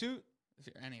ghillie suit? If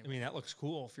you're anyway. I mean, that looks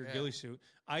cool if you're a ghillie suit.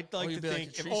 I'd like to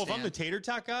think, like if I'm the tater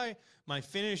tot guy, my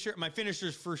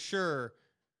finisher's for sure.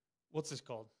 What's this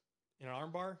called? In an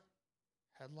arm bar?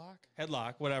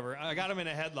 Headlock, whatever. I got him in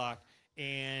a headlock,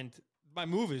 and my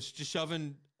move is just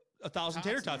shoving 1,000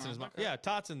 tater tots in his mouth. Okay. Yeah,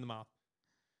 tots in the mouth.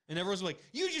 And everyone's like,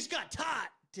 you just got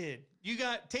totted. You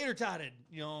got tater totted,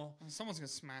 you know. Someone's going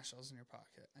to smash those in your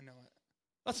pocket. I know it.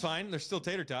 That's fine. They're still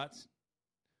tater tots.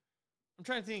 I'm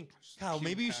trying to think. Kyle,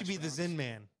 maybe you should be the Zen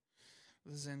man.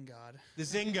 The Zen God. The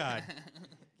Zen God.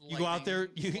 You go out there,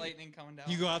 lightning coming down.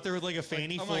 You go out there with like a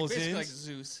fanny full of basically Zins. like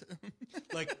Zeus.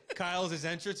 Like Kyle's his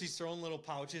entrance, he's throwing little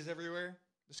pouches everywhere.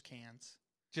 Just cans.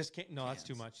 Just can't. No, that's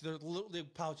too Cans. much. They're little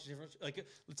pouches. Like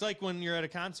it's like when you're at a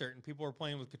concert and people are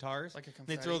playing with guitars. Like a they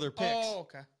confetti. throw their picks. Oh,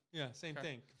 okay. Yeah, same Okay.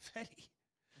 thing. Confetti.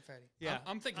 Confetti. Yeah,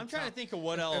 I'm thinking. I'm trying to top. think of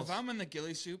what else. If I'm in the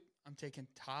ghillie soup, I'm taking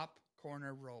top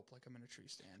corner rope like I'm in a tree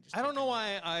stand. Just I don't know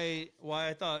taking- why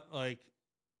I thought like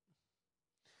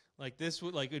this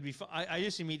would it'd be fun. I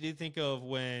just immediately think of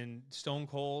when Stone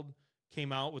Cold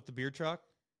came out with the beer truck.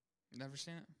 Never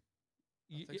seen it.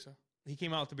 I don't think so. He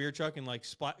came out with the beer truck and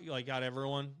got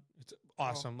everyone. It's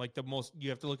awesome. Like the most. You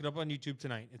have to look it up on YouTube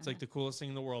tonight. It's like the coolest thing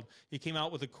in the world. He came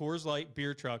out with a Coors Light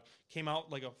beer truck. Came out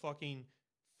like a fucking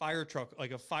fire truck,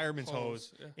 like a fireman's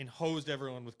hose, and hosed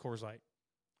everyone with Coors Light.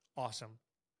 Awesome.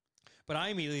 But I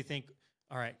immediately think,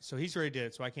 all right, so he's already did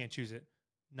it, so I can't choose it.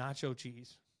 Nacho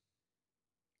cheese.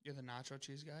 You're the nacho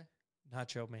cheese guy?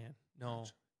 Nacho man. No.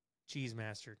 Nacho. Cheese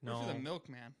master. What No. if you're the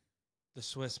milkman? The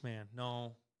Swiss man.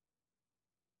 No.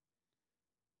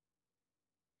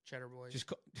 Cheddar boy. Just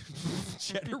call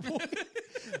Cheddar boy.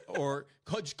 Or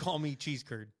just call me cheese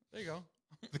curd. There you go.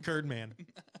 The curd man.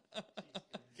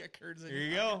 Get curds in There your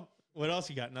you pocket. go. What else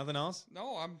you got? Nothing else?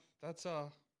 No, that's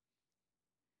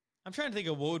I'm trying to think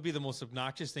of what would be the most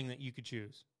obnoxious thing that you could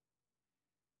choose.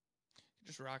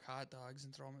 just rock hot dogs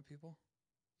and throw them at people.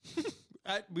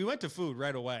 We went to food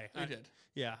right away. We did.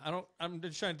 Yeah, I'm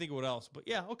just trying to think of what else. But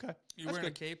yeah, okay. You That's wearing a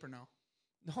good. cape or no?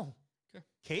 No. Okay.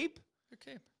 Cape? Your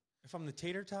cape. If I'm the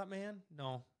tater tot man,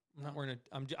 no. I'm not No. wearing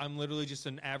I'm literally just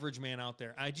an average man out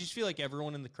there. I just feel like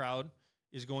everyone in the crowd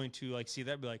is going to see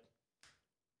that and be like,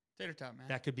 Tater tot man.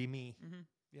 that could be me. Mm-hmm.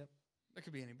 Yep. That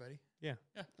could be anybody. Yeah.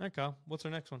 Yeah. All right, Kyle. What's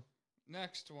our next one?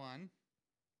 Next one.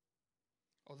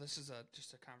 Oh, this is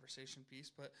just a conversation piece,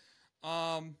 but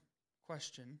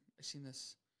question. I seen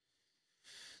this.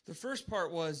 The first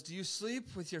part was: do you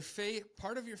sleep with your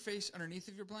part of your face underneath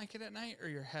of your blanket at night, or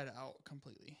your head out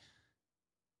completely?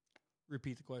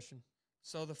 Repeat the question.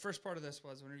 So the first part of this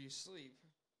was: whenever you sleep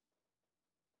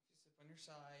on your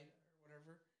side or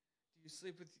whatever, do you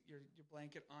sleep with your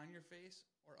blanket on your face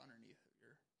or underneath of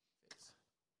your face?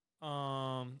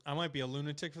 I might be a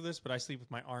lunatic for this, but I sleep with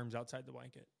my arms outside the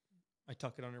blanket. I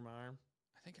tuck it under my arm.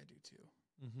 I think I do too.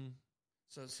 Mm-hmm.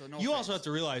 So no. You also face. have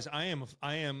to realize I am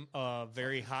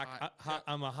very hot. Hot.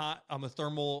 Yeah. I'm a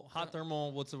thermal.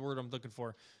 What's the word I'm looking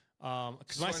for?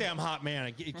 Because when I say I'm hot,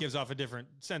 man, it gives off a different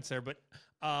sense there. But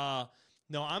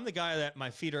no, I'm the guy that my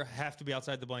feet have to be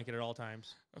outside the blanket at all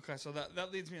times. Okay, so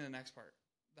that leads me to the next part.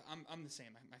 I'm the same.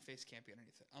 My face can't be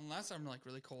underneath it unless I'm like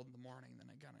really cold in the morning. Then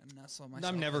I gotta nestle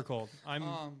myself. I'm never cold.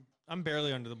 I'm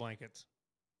barely under the blankets.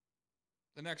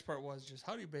 The next part was just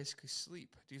how do you basically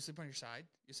sleep? Do you sleep on your side?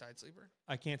 You side sleeper?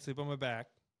 I can't sleep on my back.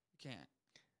 You can't.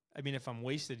 I mean, if I'm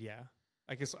wasted, yeah.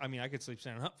 I guess. I mean, I could sleep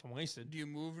standing up if I'm wasted. Do you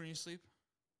move when you sleep?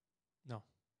 No.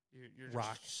 You're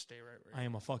Rock. Just stay right where I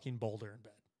am a fucking boulder in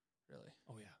bed. Really?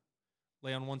 Oh yeah.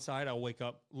 Lay on one side, I'll wake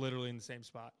up literally in the same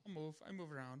spot. I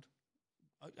move around.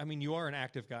 I mean, you are an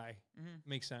active guy. Mm-hmm.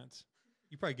 Makes sense.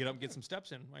 You probably get up and get some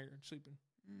steps in while you're sleeping.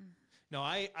 Mm. No,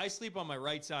 I sleep on my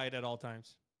right side at all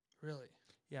times. Really?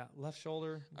 Yeah, left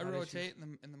shoulder. I not rotate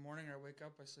issues. in the morning. Or I wake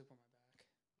up. I sleep on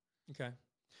my back. Okay.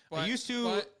 But, I used to.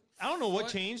 but I don't know what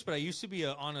foot- changed, but I used to be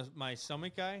my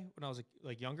stomach guy when I was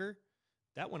younger.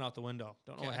 That went out the window.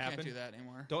 Don't know what I happened. can't do that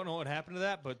anymore. Don't know what happened to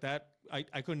that, but I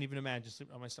couldn't even imagine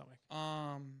sleeping on my stomach.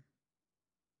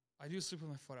 I do sleep with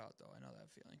my foot out though. I know that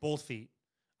feeling. Both feet.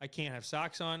 I can't have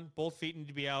socks on. Both feet need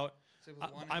to be out. Sleep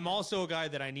with one I'm hand. also a guy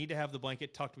that I need to have the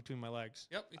blanket tucked between my legs.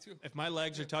 Yep, me too. If my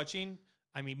legs are touching,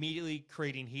 I'm immediately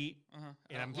creating heat,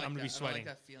 and I'm going to be sweating.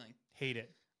 I like that feeling. Hate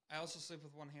it. I also sleep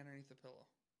with one hand underneath the pillow,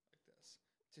 like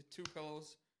this. Two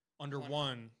pillows Under One-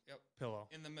 one Yep. pillow.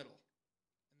 in the middle of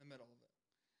it.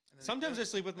 And then Sometimes the- I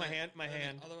sleep with my and hand. My and then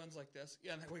hand. the other one's like this.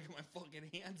 Yeah, and then we get my fucking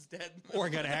hands dead. Or I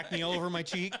got acne all over my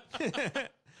cheek.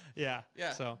 Yeah.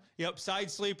 Yeah. So, yep. Side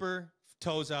sleeper,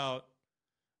 toes out.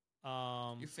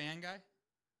 You fan guy?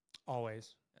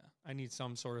 Always. Yeah. I need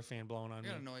some sort of fan blowing on I me.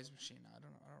 got a noise machine. I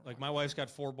don't know. Like my wife's got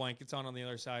 4 blankets on the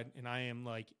other side, and I am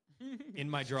like in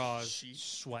my drawers Sheet.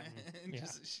 sweating. Yeah.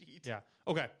 Just a sheet. Yeah.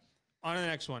 Okay. On to the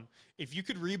next one. If you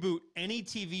could reboot any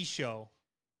TV show,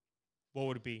 what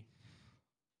would it be?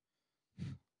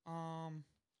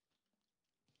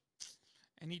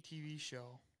 Any TV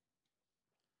show.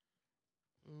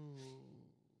 Ooh,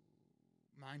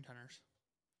 Mindhunters.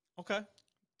 Okay.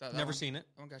 That Never one- seen it.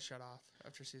 That one got shut off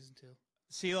after season 2.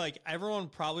 See, everyone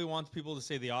probably wants people to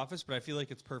say The Office, but I feel like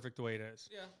it's perfect the way it is.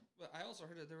 Yeah, but I also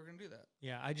heard that they were going to do that.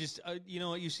 Yeah, I just,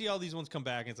 you see all these ones come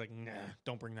back, and it's like, nah,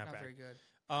 don't bring that Not back. very good.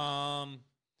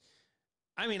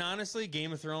 I I mean, honestly,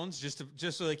 Game of Thrones just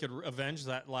so they could avenge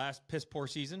that last piss poor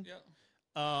season.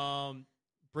 Yeah.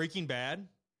 Breaking Bad.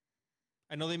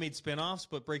 I know they made spinoffs,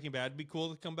 but Breaking Bad would be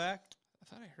cool to come back. I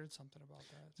thought I heard something about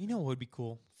that. You know what would be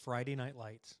cool? Friday Night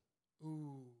Lights.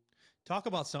 Ooh. Talk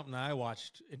about something that I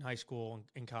watched in high school and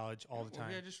in college all the time.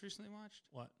 Movie I just recently watched.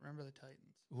 What? Remember the Titans.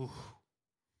 Ooh.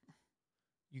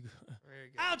 You Very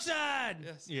good. outside.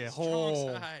 Yes. Yeah. Strong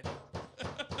side.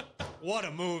 What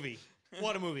a movie.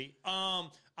 What a movie.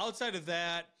 Outside of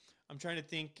that, I'm trying to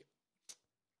think.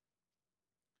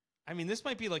 I mean, this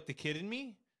might be like the kid in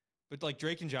me, but like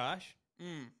Drake and Josh,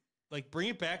 like bring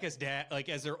it back as dad, like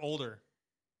as they're older.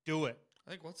 Do it. I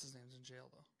think what's his name's in jail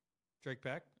though. Drake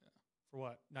Peck? Yeah. For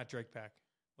what? Not Drake Peck.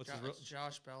 What's his real?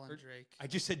 Josh Bell and Drake. I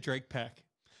just said Drake Peck.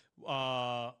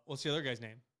 What's the other guy's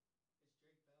name?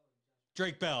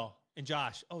 Drake Bell and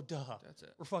Josh. Oh, duh. That's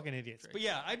it. We're fucking idiots. Drake But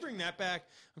yeah, I'd bring that back.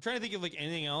 I'm trying to think of like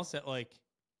anything else that like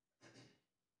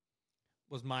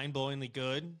was mind-blowingly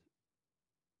good.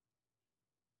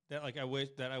 That like I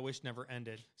wish never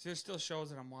ended. See, there's still shows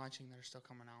that I'm watching that are still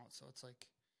coming out, so it's like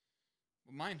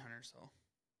Mindhunters though.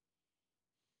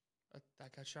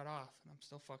 That got shut off, and I'm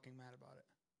still fucking mad about it.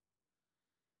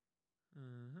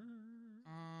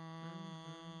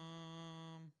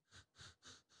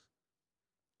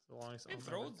 The longest Game of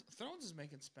Thrones is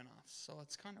making spinoffs, so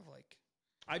it's kind of like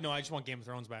I know. I just want Game of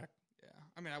Thrones back. yeah.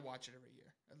 I mean, I watch it every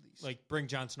year at least. Like bring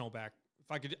Jon Snow back. If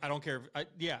I could, I don't care.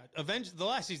 Avenge the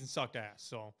last season sucked ass.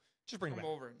 So just bring him I'm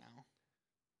back. over it now.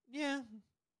 Yeah.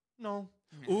 No.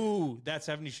 Yeah. Ooh, that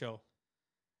 70s show.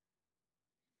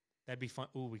 That'd be fun.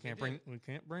 Ooh, we can't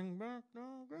bring back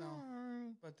no guy. No.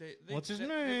 But they What's his they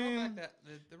name?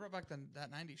 They brought back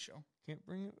that 90s show. Can't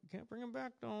bring him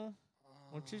back though.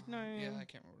 What's his name? Yeah, I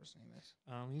can't remember what his name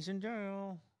is. He's in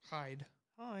jail. Hyde.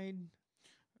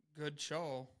 Good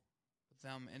show with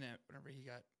them in it. Whenever he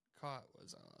got caught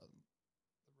was the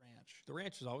ranch. The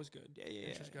ranch was always good. Yeah.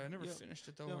 Ranch was good. I never finished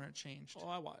it though when it changed. Oh,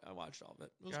 I watched all of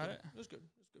it. It was Got good. it? It was good.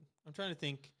 I'm trying to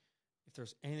think if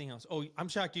there's anything else. Oh, I'm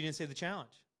shocked you didn't say the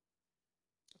challenge.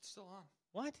 It's still on.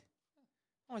 What?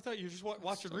 Oh, I thought you were just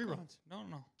watching Still reruns. going.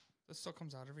 No. This still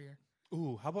comes out every year.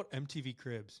 Ooh, how about MTV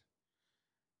Cribs?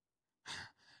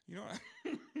 You know what?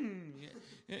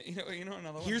 You know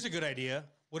another one. Here's a good idea.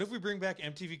 What if we bring back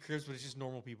MTV Cribs, but it's just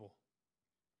normal people?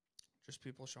 Just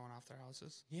people showing off their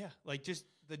houses. Yeah, like just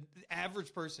the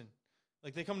average person.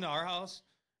 Like they come to our house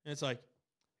and it's like,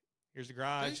 here's the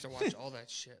garage. I used to watch all that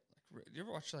shit. Like, you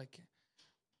ever watch like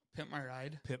Pimp My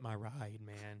Ride? Pimp My Ride,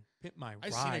 man. Pimp My Ride. I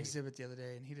seen Exhibit the other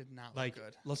day, and he did not like, look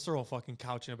good. Let's throw a fucking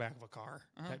couch in the back of a car.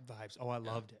 That vibes. Oh, I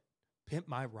Yeah. loved it. Pimp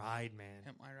My Ride, man.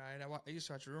 Pimp My Ride. I used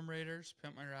to watch Room Raiders,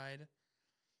 Pimp My Ride,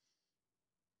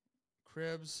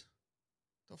 Cribs.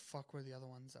 The fuck were the other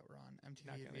ones that were on MTV?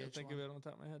 Not gonna VH1? think of it on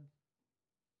top of my head.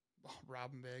 Oh,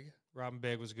 Robin Big. Robin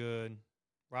Big was good.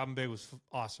 Robin Big was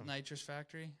awesome. Nitrous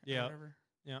Factory. Or Yeah. Whatever.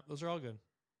 Yeah, those are all good.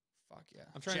 Fuck yeah.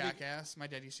 I'm trying to think- Jackass. My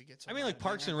dad used to get so I mean, mad like at me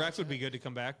Parks when and I Rec watched would be that. good to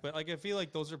come back, but like I feel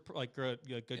like those are like good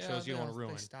shows you don't want to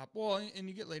ruin. They stop. Well, and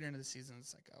you get later into the season,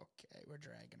 it's like, okay, we're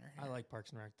dragging her here. I like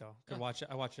Parks and Rec though. Could Yeah. watch it.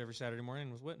 I watch it every Saturday morning.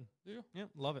 And was witting. Do you? Yeah,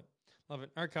 love it. All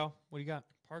right, Cal, what do you got?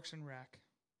 Parks and Rec.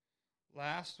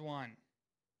 Last one.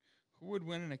 Who would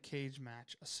win in a cage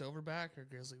match, a silverback or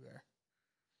grizzly bear?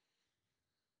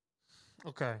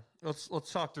 Okay, let's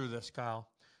talk through this, Kyle.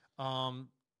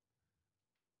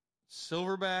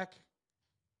 Silverback.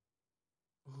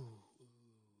 Ooh.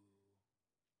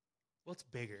 What's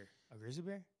bigger, a grizzly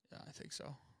bear? Yeah, I think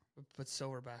so. But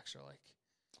silverbacks are like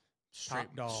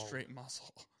Top dog. straight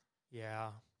muscle.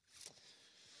 Yeah.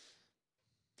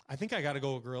 I think I got to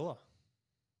go with gorilla.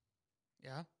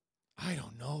 Yeah. I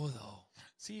don't know though.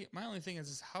 See, my only thing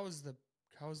is how is the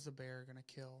bear gonna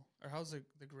kill, or how's the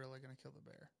gorilla gonna kill the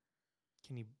bear?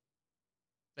 Can you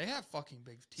They have fucking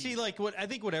big teeth. see? Like what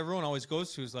everyone always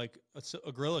goes to is like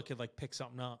a gorilla could like pick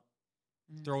something up,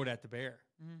 throw it at the bear.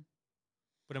 Mhm.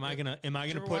 But am I gonna you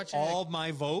ever put watch all of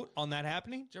my vote on that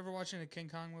happening? Did you ever watch any King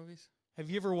Kong movies? Have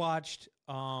you ever watched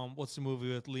what's the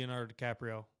movie with Leonardo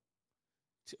DiCaprio?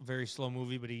 It's a very slow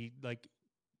movie, but he like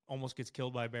almost gets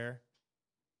killed by a bear.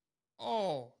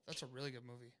 Oh, that's a really good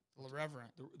movie. The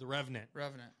Revenant. The Revenant.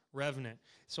 Revenant.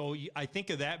 So I think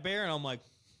of that bear, and I'm like,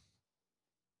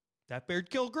 that bear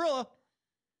killed gorilla.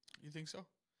 You think so?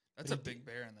 That's a big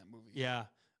bear in that movie. Yeah,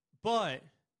 but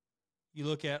you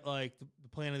look at like the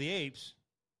Planet of the Apes.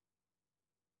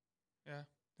 Yeah.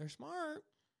 They're smart.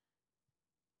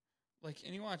 Like,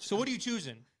 and you watch. So what are you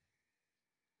choosing?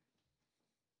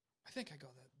 I think I go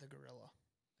the gorilla.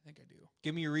 I think I do.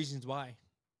 Give me your reasons why.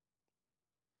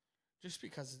 Just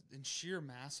because in sheer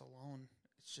mass alone,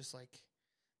 it's just like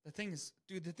the thing's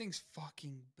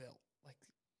fucking built. like,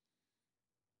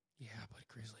 Yeah, but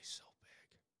grizzly's so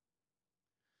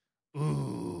big.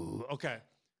 Ooh, okay.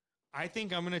 I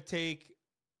think I'm gonna take.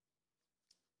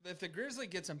 if the grizzly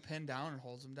gets him pinned down and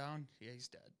holds him down, yeah, he's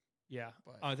dead. Yeah,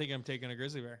 But I think I'm taking a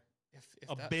grizzly bear. if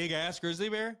A that, big ass grizzly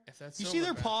bear. if that's You see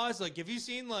their silverback- paws? Like, if you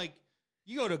seen like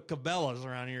you go to Cabela's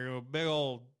around here, a big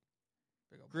old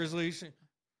grizzly.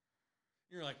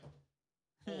 You're like,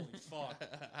 holy fuck,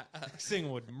 this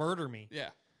thing would murder me. Yeah,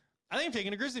 I think I'm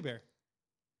taking a grizzly bear.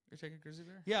 you're taking a grizzly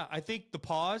bear. Yeah, I think the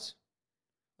paws,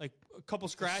 like a couple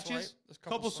scratches, There's a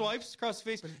couple swipes across the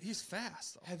face. But he's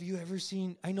fast. Though. Have you ever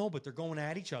seen? I know, but they're going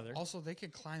at each other. Also, they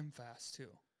can climb fast too.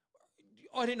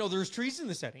 Oh, I didn't know there was trees in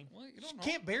the setting. Well, you don't know.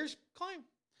 Can't bears climb?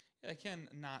 Yeah, they can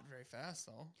not very fast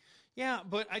though. Yeah,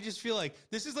 but I just feel like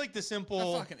this is like the That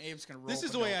simple. fucking ape's gonna roll. This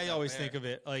is the way I always think of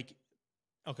it. Like,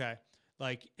 okay,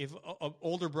 like if an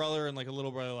older brother and like a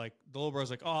little brother, like the little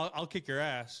brother's like, "Oh, I'll kick your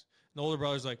ass." And the older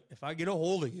brother's like, "If I get a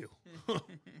hold of you." Yeah,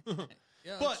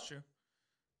 But- that's true.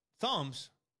 Thumbs.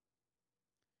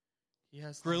 He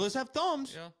has Gorillas have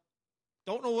thumbs. Yeah,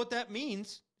 Don't know what that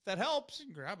means. If that helps. you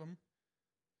can grab him.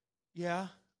 Yeah.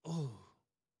 Oh.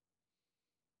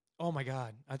 Oh my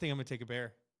God. I think I'm gonna take a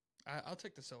bear. I'll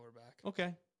take the silverback. Okay.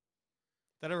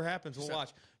 If that ever happens, we'll So-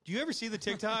 watch. Do you ever see the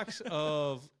TikToks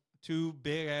of two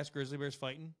big ass grizzly bears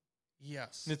fighting?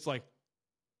 Yes. And it's like,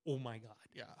 oh my God.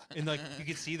 Yeah. And like you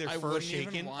can see their I fur wouldn't even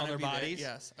shaking wanna on their be there. bodies.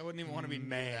 Yes, I wouldn't even want to be near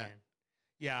Man. that.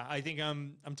 Yeah, I think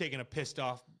I'm taking a pissed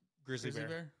off grizzly, Grizzly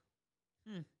bear.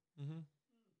 bear. Mm-hmm.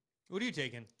 What are you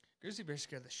taking? Grizzly bear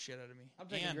scared the shit out of me. I'm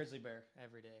taking And grizzly bear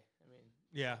every day. I mean,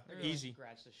 Yeah, they're gonna easy.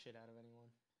 Scratch the shit out of anyone.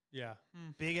 Yeah,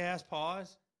 Hmm. big ass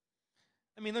paws.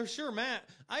 I mean, they're sure, Matt.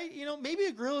 Maybe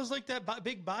a gorilla is like that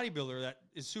big bodybuilder that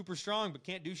is super strong but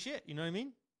can't do shit. You know what I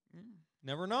mean? Mm.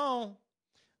 Never know.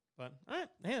 But all right,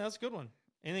 hey, that's a good one.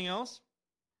 Anything else?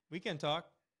 Weekend talk.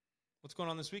 What's going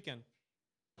on this weekend?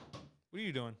 What are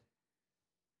you doing?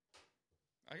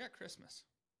 I got Christmas.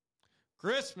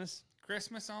 Christmas.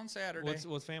 Christmas on Saturday.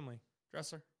 What's family?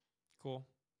 Dresser? Cool.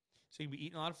 So you'll be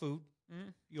eating a lot of food.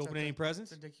 Mm. You open any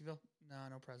presents? It's in Dickeyville.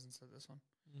 No presents at this one.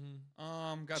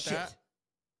 Mm-hmm. Got Shit. that.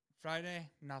 Friday,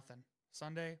 nothing.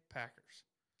 Sunday, Packers.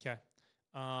 Okay.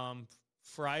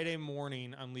 Friday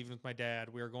morning, I'm leaving with my dad.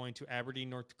 We are going to Aberdeen,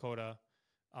 North Dakota.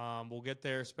 We'll get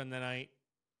there, spend the night.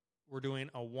 We're doing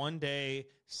a 1-day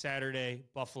Saturday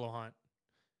buffalo hunt.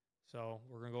 So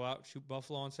we're going to go out, shoot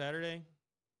buffalo on Saturday,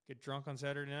 get drunk on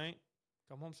Saturday night,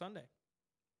 come home Sunday.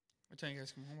 What time you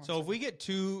guys come home on So if Sunday? we get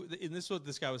two, and this is what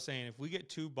this guy was saying, if we get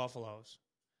 2 buffaloes,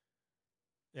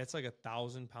 that's like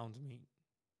 1,000 pounds of meat.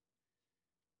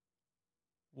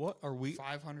 What are we?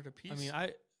 500 apiece. I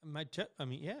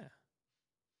mean, yeah.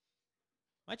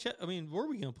 Where are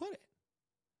we gonna put it?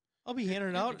 I'll be handing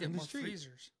it You have to out get in the more street.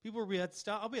 freezers. People will be at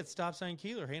stop. I'll be at stop sign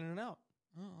Keeler handing it out.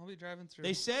 Oh, I'll be driving through.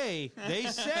 They say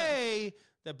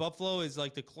that buffalo is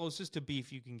like the closest to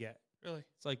beef you can get. Really?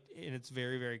 It's like, and it's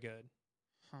very, very good.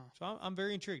 Huh. So I'm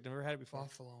very intrigued. I've never had it before.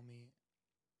 Buffalo meat.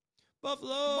 Buffalo.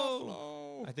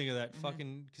 Buffalo. I think of that Mhm.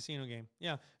 fucking casino game.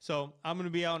 Yeah. So I'm gonna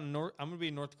be out in I'm gonna be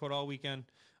in North Dakota all weekend,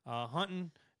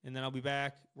 hunting, and then I'll be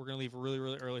back. We're gonna leave really,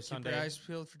 really early Keep Sunday. your eyes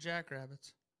peeled for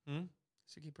jackrabbits. Hmm?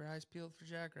 So keep your eyes peeled for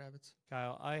jackrabbits.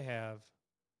 Kyle,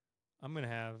 I'm going to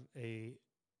have a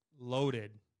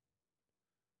loaded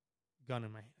gun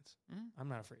in my hands. Mm. I'm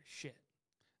not afraid of shit.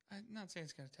 I'm not saying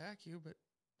it's gonna attack you, but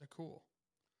they're cool.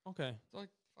 Okay. They're like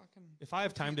fucking. If I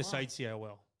have time to feet long. sightsee, I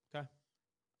will. Okay.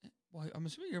 Well, I'm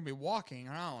assuming you're gonna be walking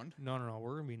around. No.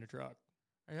 We're going to be in a truck.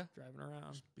 Are you? Driving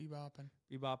around. Just bebopping.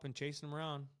 Bebopping, chasing them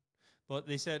around. But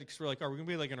they said, because we're like, are we going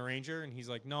to be like in a Ranger? And he's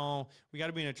like, no, we got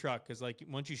to be in a truck because like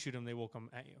once you shoot them, they will come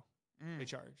at you. Mm. They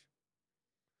charge.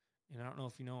 And I don't know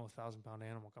if you know a 1,000-pound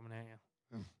animal coming at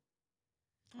you.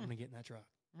 I'm going to get in that truck.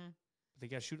 Mm. But they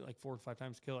got to shoot it like 4 to 5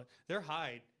 times to kill it. Their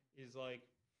hide is like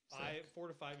Sick. 4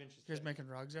 to 5 inches You guys thick. making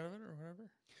rugs out of it or whatever?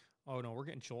 Oh, no, we're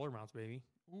getting shoulder mounts, baby.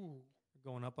 Ooh.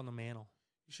 We're going up on the mantle.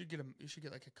 You should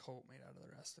get like a coat made out of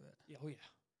the rest of it. Yeah, oh, yeah.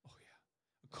 Oh,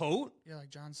 yeah. A coat? Yeah, like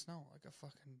Jon Snow, like a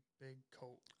fucking big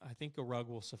coat, I think a rug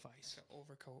will suffice. like an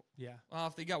overcoat. Yeah. Well,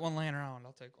 if they got one laying around,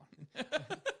 I'll take one.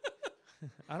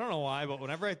 I don't know why, but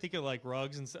whenever I think of like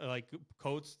rugs and like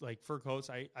coats, like fur coats,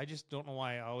 I just don't know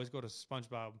why I always go to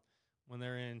SpongeBob when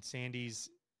they're in Sandy's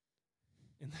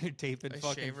and they're taping A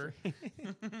fucking shaver.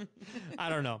 I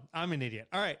don't know. I'm an idiot.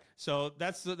 All right, so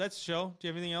that's the show. Do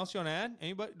you have anything else you want to add?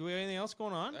 Anybody? Do we have anything else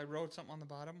going on? I wrote something on the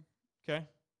bottom. Okay.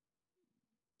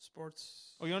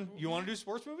 Sports. Oh, you want to do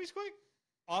sports movies quick?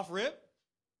 Off rip.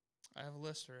 I have a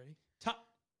list already, Top.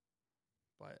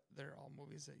 but they're all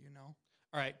movies that you know.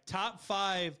 All right, top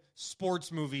 5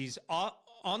 sports movies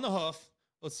on the hoof,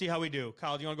 Let's see how we do.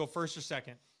 Kyle, do you want to go first or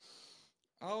second?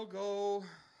 I'll go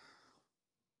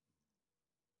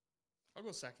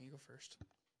second. You go first.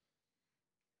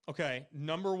 Okay,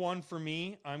 number one for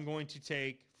me, I'm going to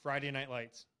take Friday Night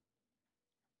Lights.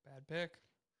 Bad pick.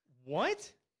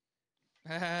 What?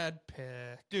 Bad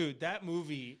pick. Dude, that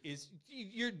movie is...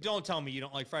 Don't tell me you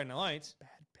don't like Friday Night Lights. Bad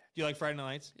pick. Do you like Friday Night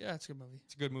Lights? Yeah, it's a good movie.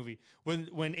 It's a good movie.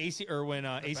 When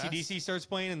AC/DC starts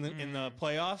playing in the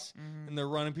playoffs and they're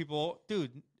running people...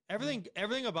 Dude,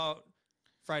 everything about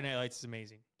Friday Night Lights is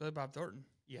amazing. Billy Bob Thornton.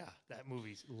 Yeah, that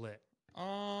movie's lit.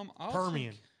 I'll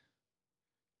Permian.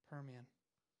 Permian.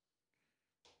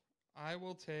 I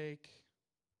will take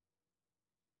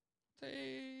I'll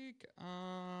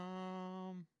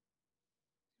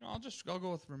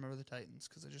go with Remember the Titans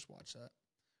because I just watched that.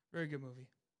 Very good movie.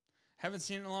 Haven't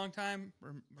seen it in a long time.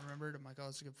 Remembered. I'm like, oh,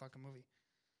 it's a good fucking movie.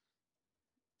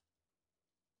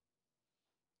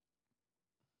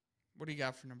 What do you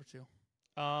got for number 2?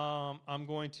 I'm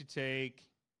going to take...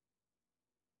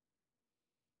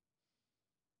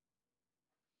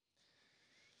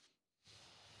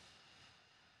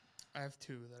 I have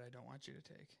 2 that I don't want you to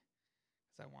take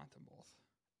because I want them both.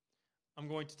 I'm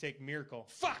going to take Miracle.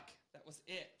 Fuck! That was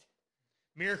it.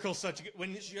 Miracle's such a good...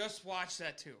 When Just watch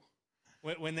that too.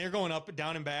 When they're going up,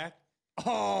 down, and back.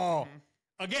 Oh!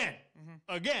 Again!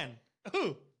 Again!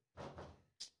 Ooh!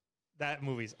 That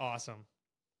movie's awesome.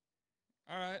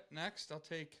 All right, next I'll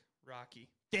take Rocky.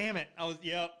 Damn it!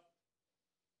 Yep.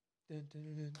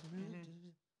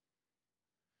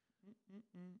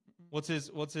 What's his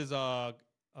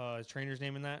trainer's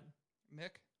name in that?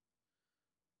 Mick.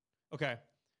 Okay.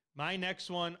 My next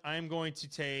one, I'm going to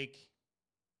take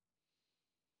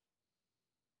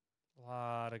a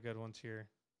lot of good ones here.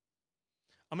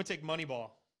 I'm going to take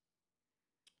Moneyball.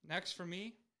 Next for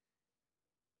me,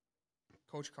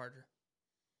 Coach Carter.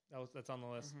 That's on the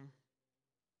list.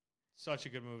 Such a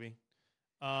good movie.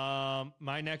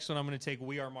 My next one, I'm going to take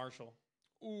We Are Marshall.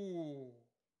 Ooh.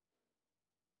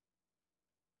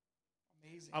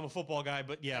 Amazing. I'm a football guy,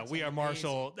 but yeah, That's We Are amazing.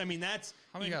 Marshall. I mean, that's...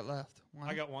 How many got left? One?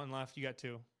 I got one left. You got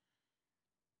 2.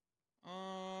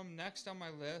 Next on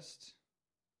my list.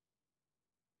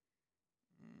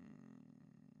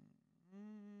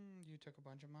 You took a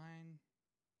bunch of mine.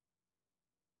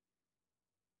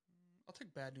 I'll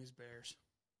take Bad News Bears.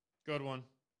 Good one.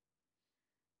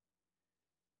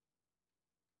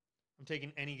 I'm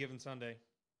taking Any Given Sunday.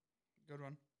 Good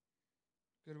one.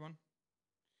 Good one.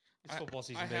 It's football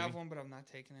season, I baby. have one, but I'm not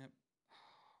taking it.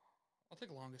 I'll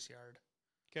take Longest Yard.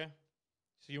 Okay.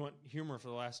 So you want humor for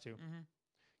the last 2.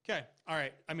 Okay. All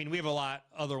right. I mean, we have a lot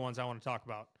other ones I want to talk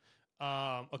about.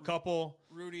 A couple.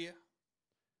 Rudy.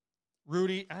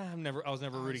 I was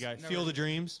never a Rudy guy. Field of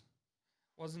Dreams.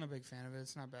 Wasn't a big fan of it.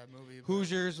 It's not a bad movie.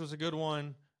 Hoosiers was a good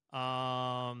one.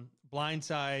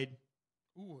 Blindside.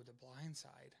 Ooh, The Blind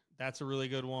Side. That's a really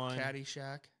good one.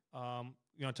 Caddyshack.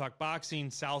 You want to talk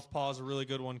boxing? Southpaw is a really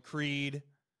good one. Creed.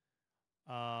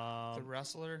 The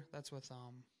Wrestler. That's with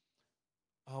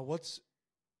what's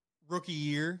Rookie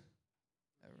Year?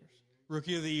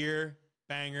 Rookie of the Year.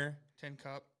 Banger. Tin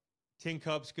Cup. Tin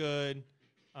Cup's good.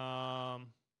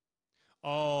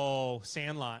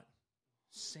 Sandlot.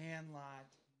 Sandlot.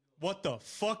 What the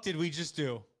fuck did we just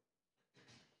do?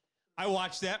 I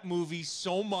watched that movie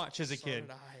so much as a kid.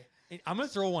 Did I. I'm going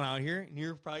to throw one out here, and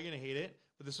you're probably going to hate it,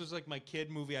 but this was like my kid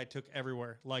movie I took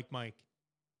everywhere, like Mike.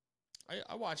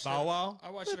 I watched Bow it. Wow. I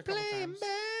watched it a couple times.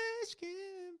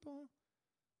 Basketball.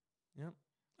 Yep.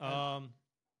 I'm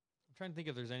trying to think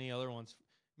if there's any other ones.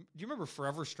 Do you remember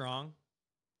Forever Strong?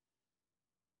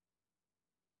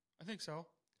 I think so.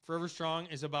 Forever Strong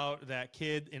is about that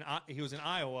kid. He was in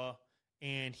Iowa,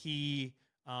 and he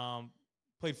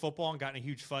played football and got in a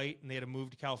huge fight, and they had to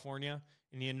move to California,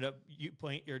 and he ended up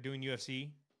doing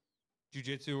UFC,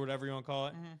 jiu-jitsu, or whatever you want to call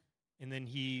it. And then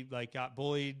he got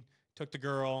bullied, took the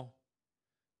girl.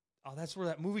 Oh, that's where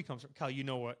that movie comes from. Kyle, you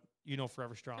know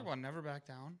Forever Strong. Talk about Never Back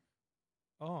Down.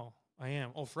 Oh, I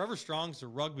am. Oh, Forever Strong's a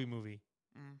rugby movie.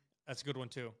 That's a good one,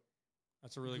 too.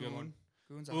 That's a really good one.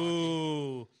 Goons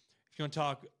Ooh. If you want to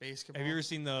talk basketball. Have you ever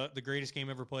seen the Greatest Game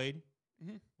Ever Played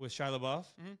with Shia LaBeouf?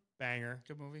 Banger.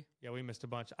 Good movie. Yeah, we missed a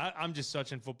bunch. I'm just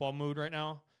such in football mood right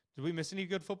now. Did we miss any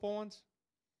good football ones?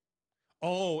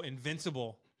 Oh,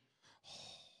 Invincible.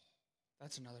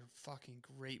 That's another fucking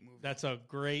great movie. That's a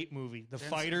great movie. The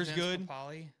Fighter's good.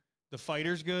 Papali. The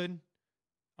Fighter's good.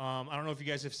 I don't know if you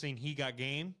guys have seen He Got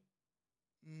Game.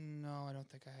 No, I don't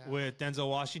think I have. With Denzel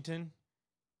Washington.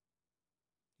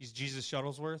 He's Jesus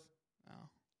Shuttlesworth. No.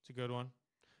 It's a good one.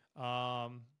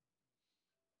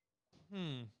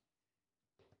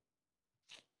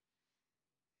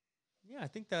 Yeah, I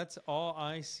think that's all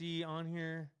I see on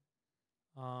here.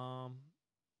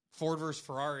 Ford versus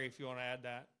Ferrari, if you want to add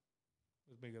that.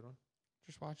 It would be a good one.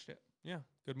 Just watched it. Yeah,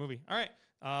 good movie. All right.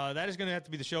 That is going to have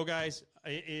to be the show, guys.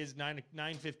 It is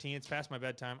 9:15. It's past my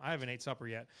bedtime. I haven't ate supper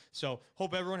yet. So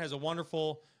hope everyone has a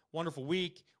wonderful, wonderful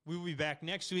week. We will be back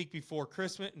next week before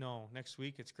Christmas. No, next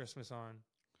week it's Christmas on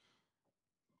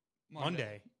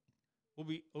Monday. We'll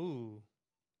be, ooh.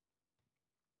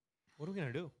 What are we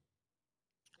going to do?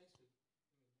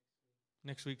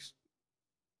 Next week's.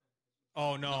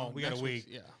 Oh, no, we got a week.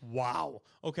 Yeah. Wow.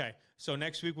 Okay. So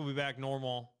next week we'll be back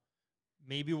normal.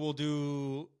 Maybe we'll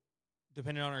do,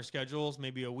 depending on our schedules,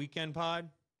 maybe a weekend pod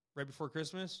right before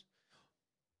Christmas.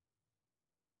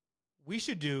 We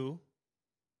should do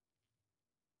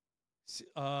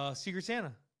Secret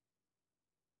Santa.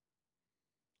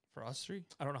 For us three?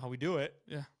 I don't know how we do it.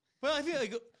 Yeah. Well, I feel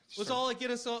like let's Sure. all like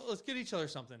let's get each other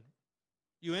something.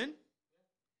 You in?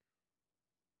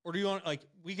 Or do you want, like,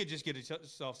 we could just get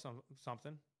ourselves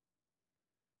something?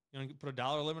 You want to put a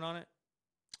dollar limit on it?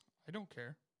 I don't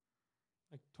care.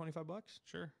 Like $25?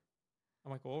 Sure. I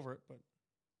might go over it, but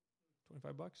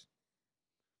 $25? So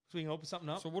we can open something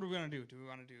up? So what are we going to do? Do we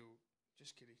want to do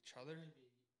just get each other?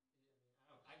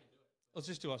 Let's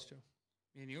just do us two.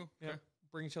 Me and you? Yeah. Okay.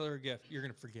 Bring each other a gift. You're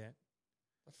going to forget.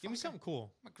 Give me something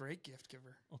cool. I'm a great gift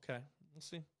giver. Okay. We'll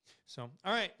see. So,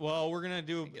 all right. Well, we're going to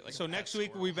do, like so a next pet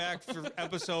week we'll be squirrel. back for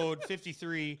episode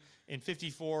 53 and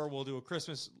 54. We'll do a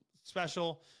Christmas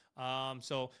special.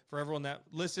 So for everyone that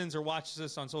listens or watches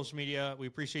us on social media, we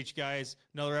appreciate you guys.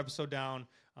 Another episode down.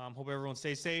 Hope everyone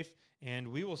stays safe, and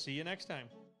we will see you next time.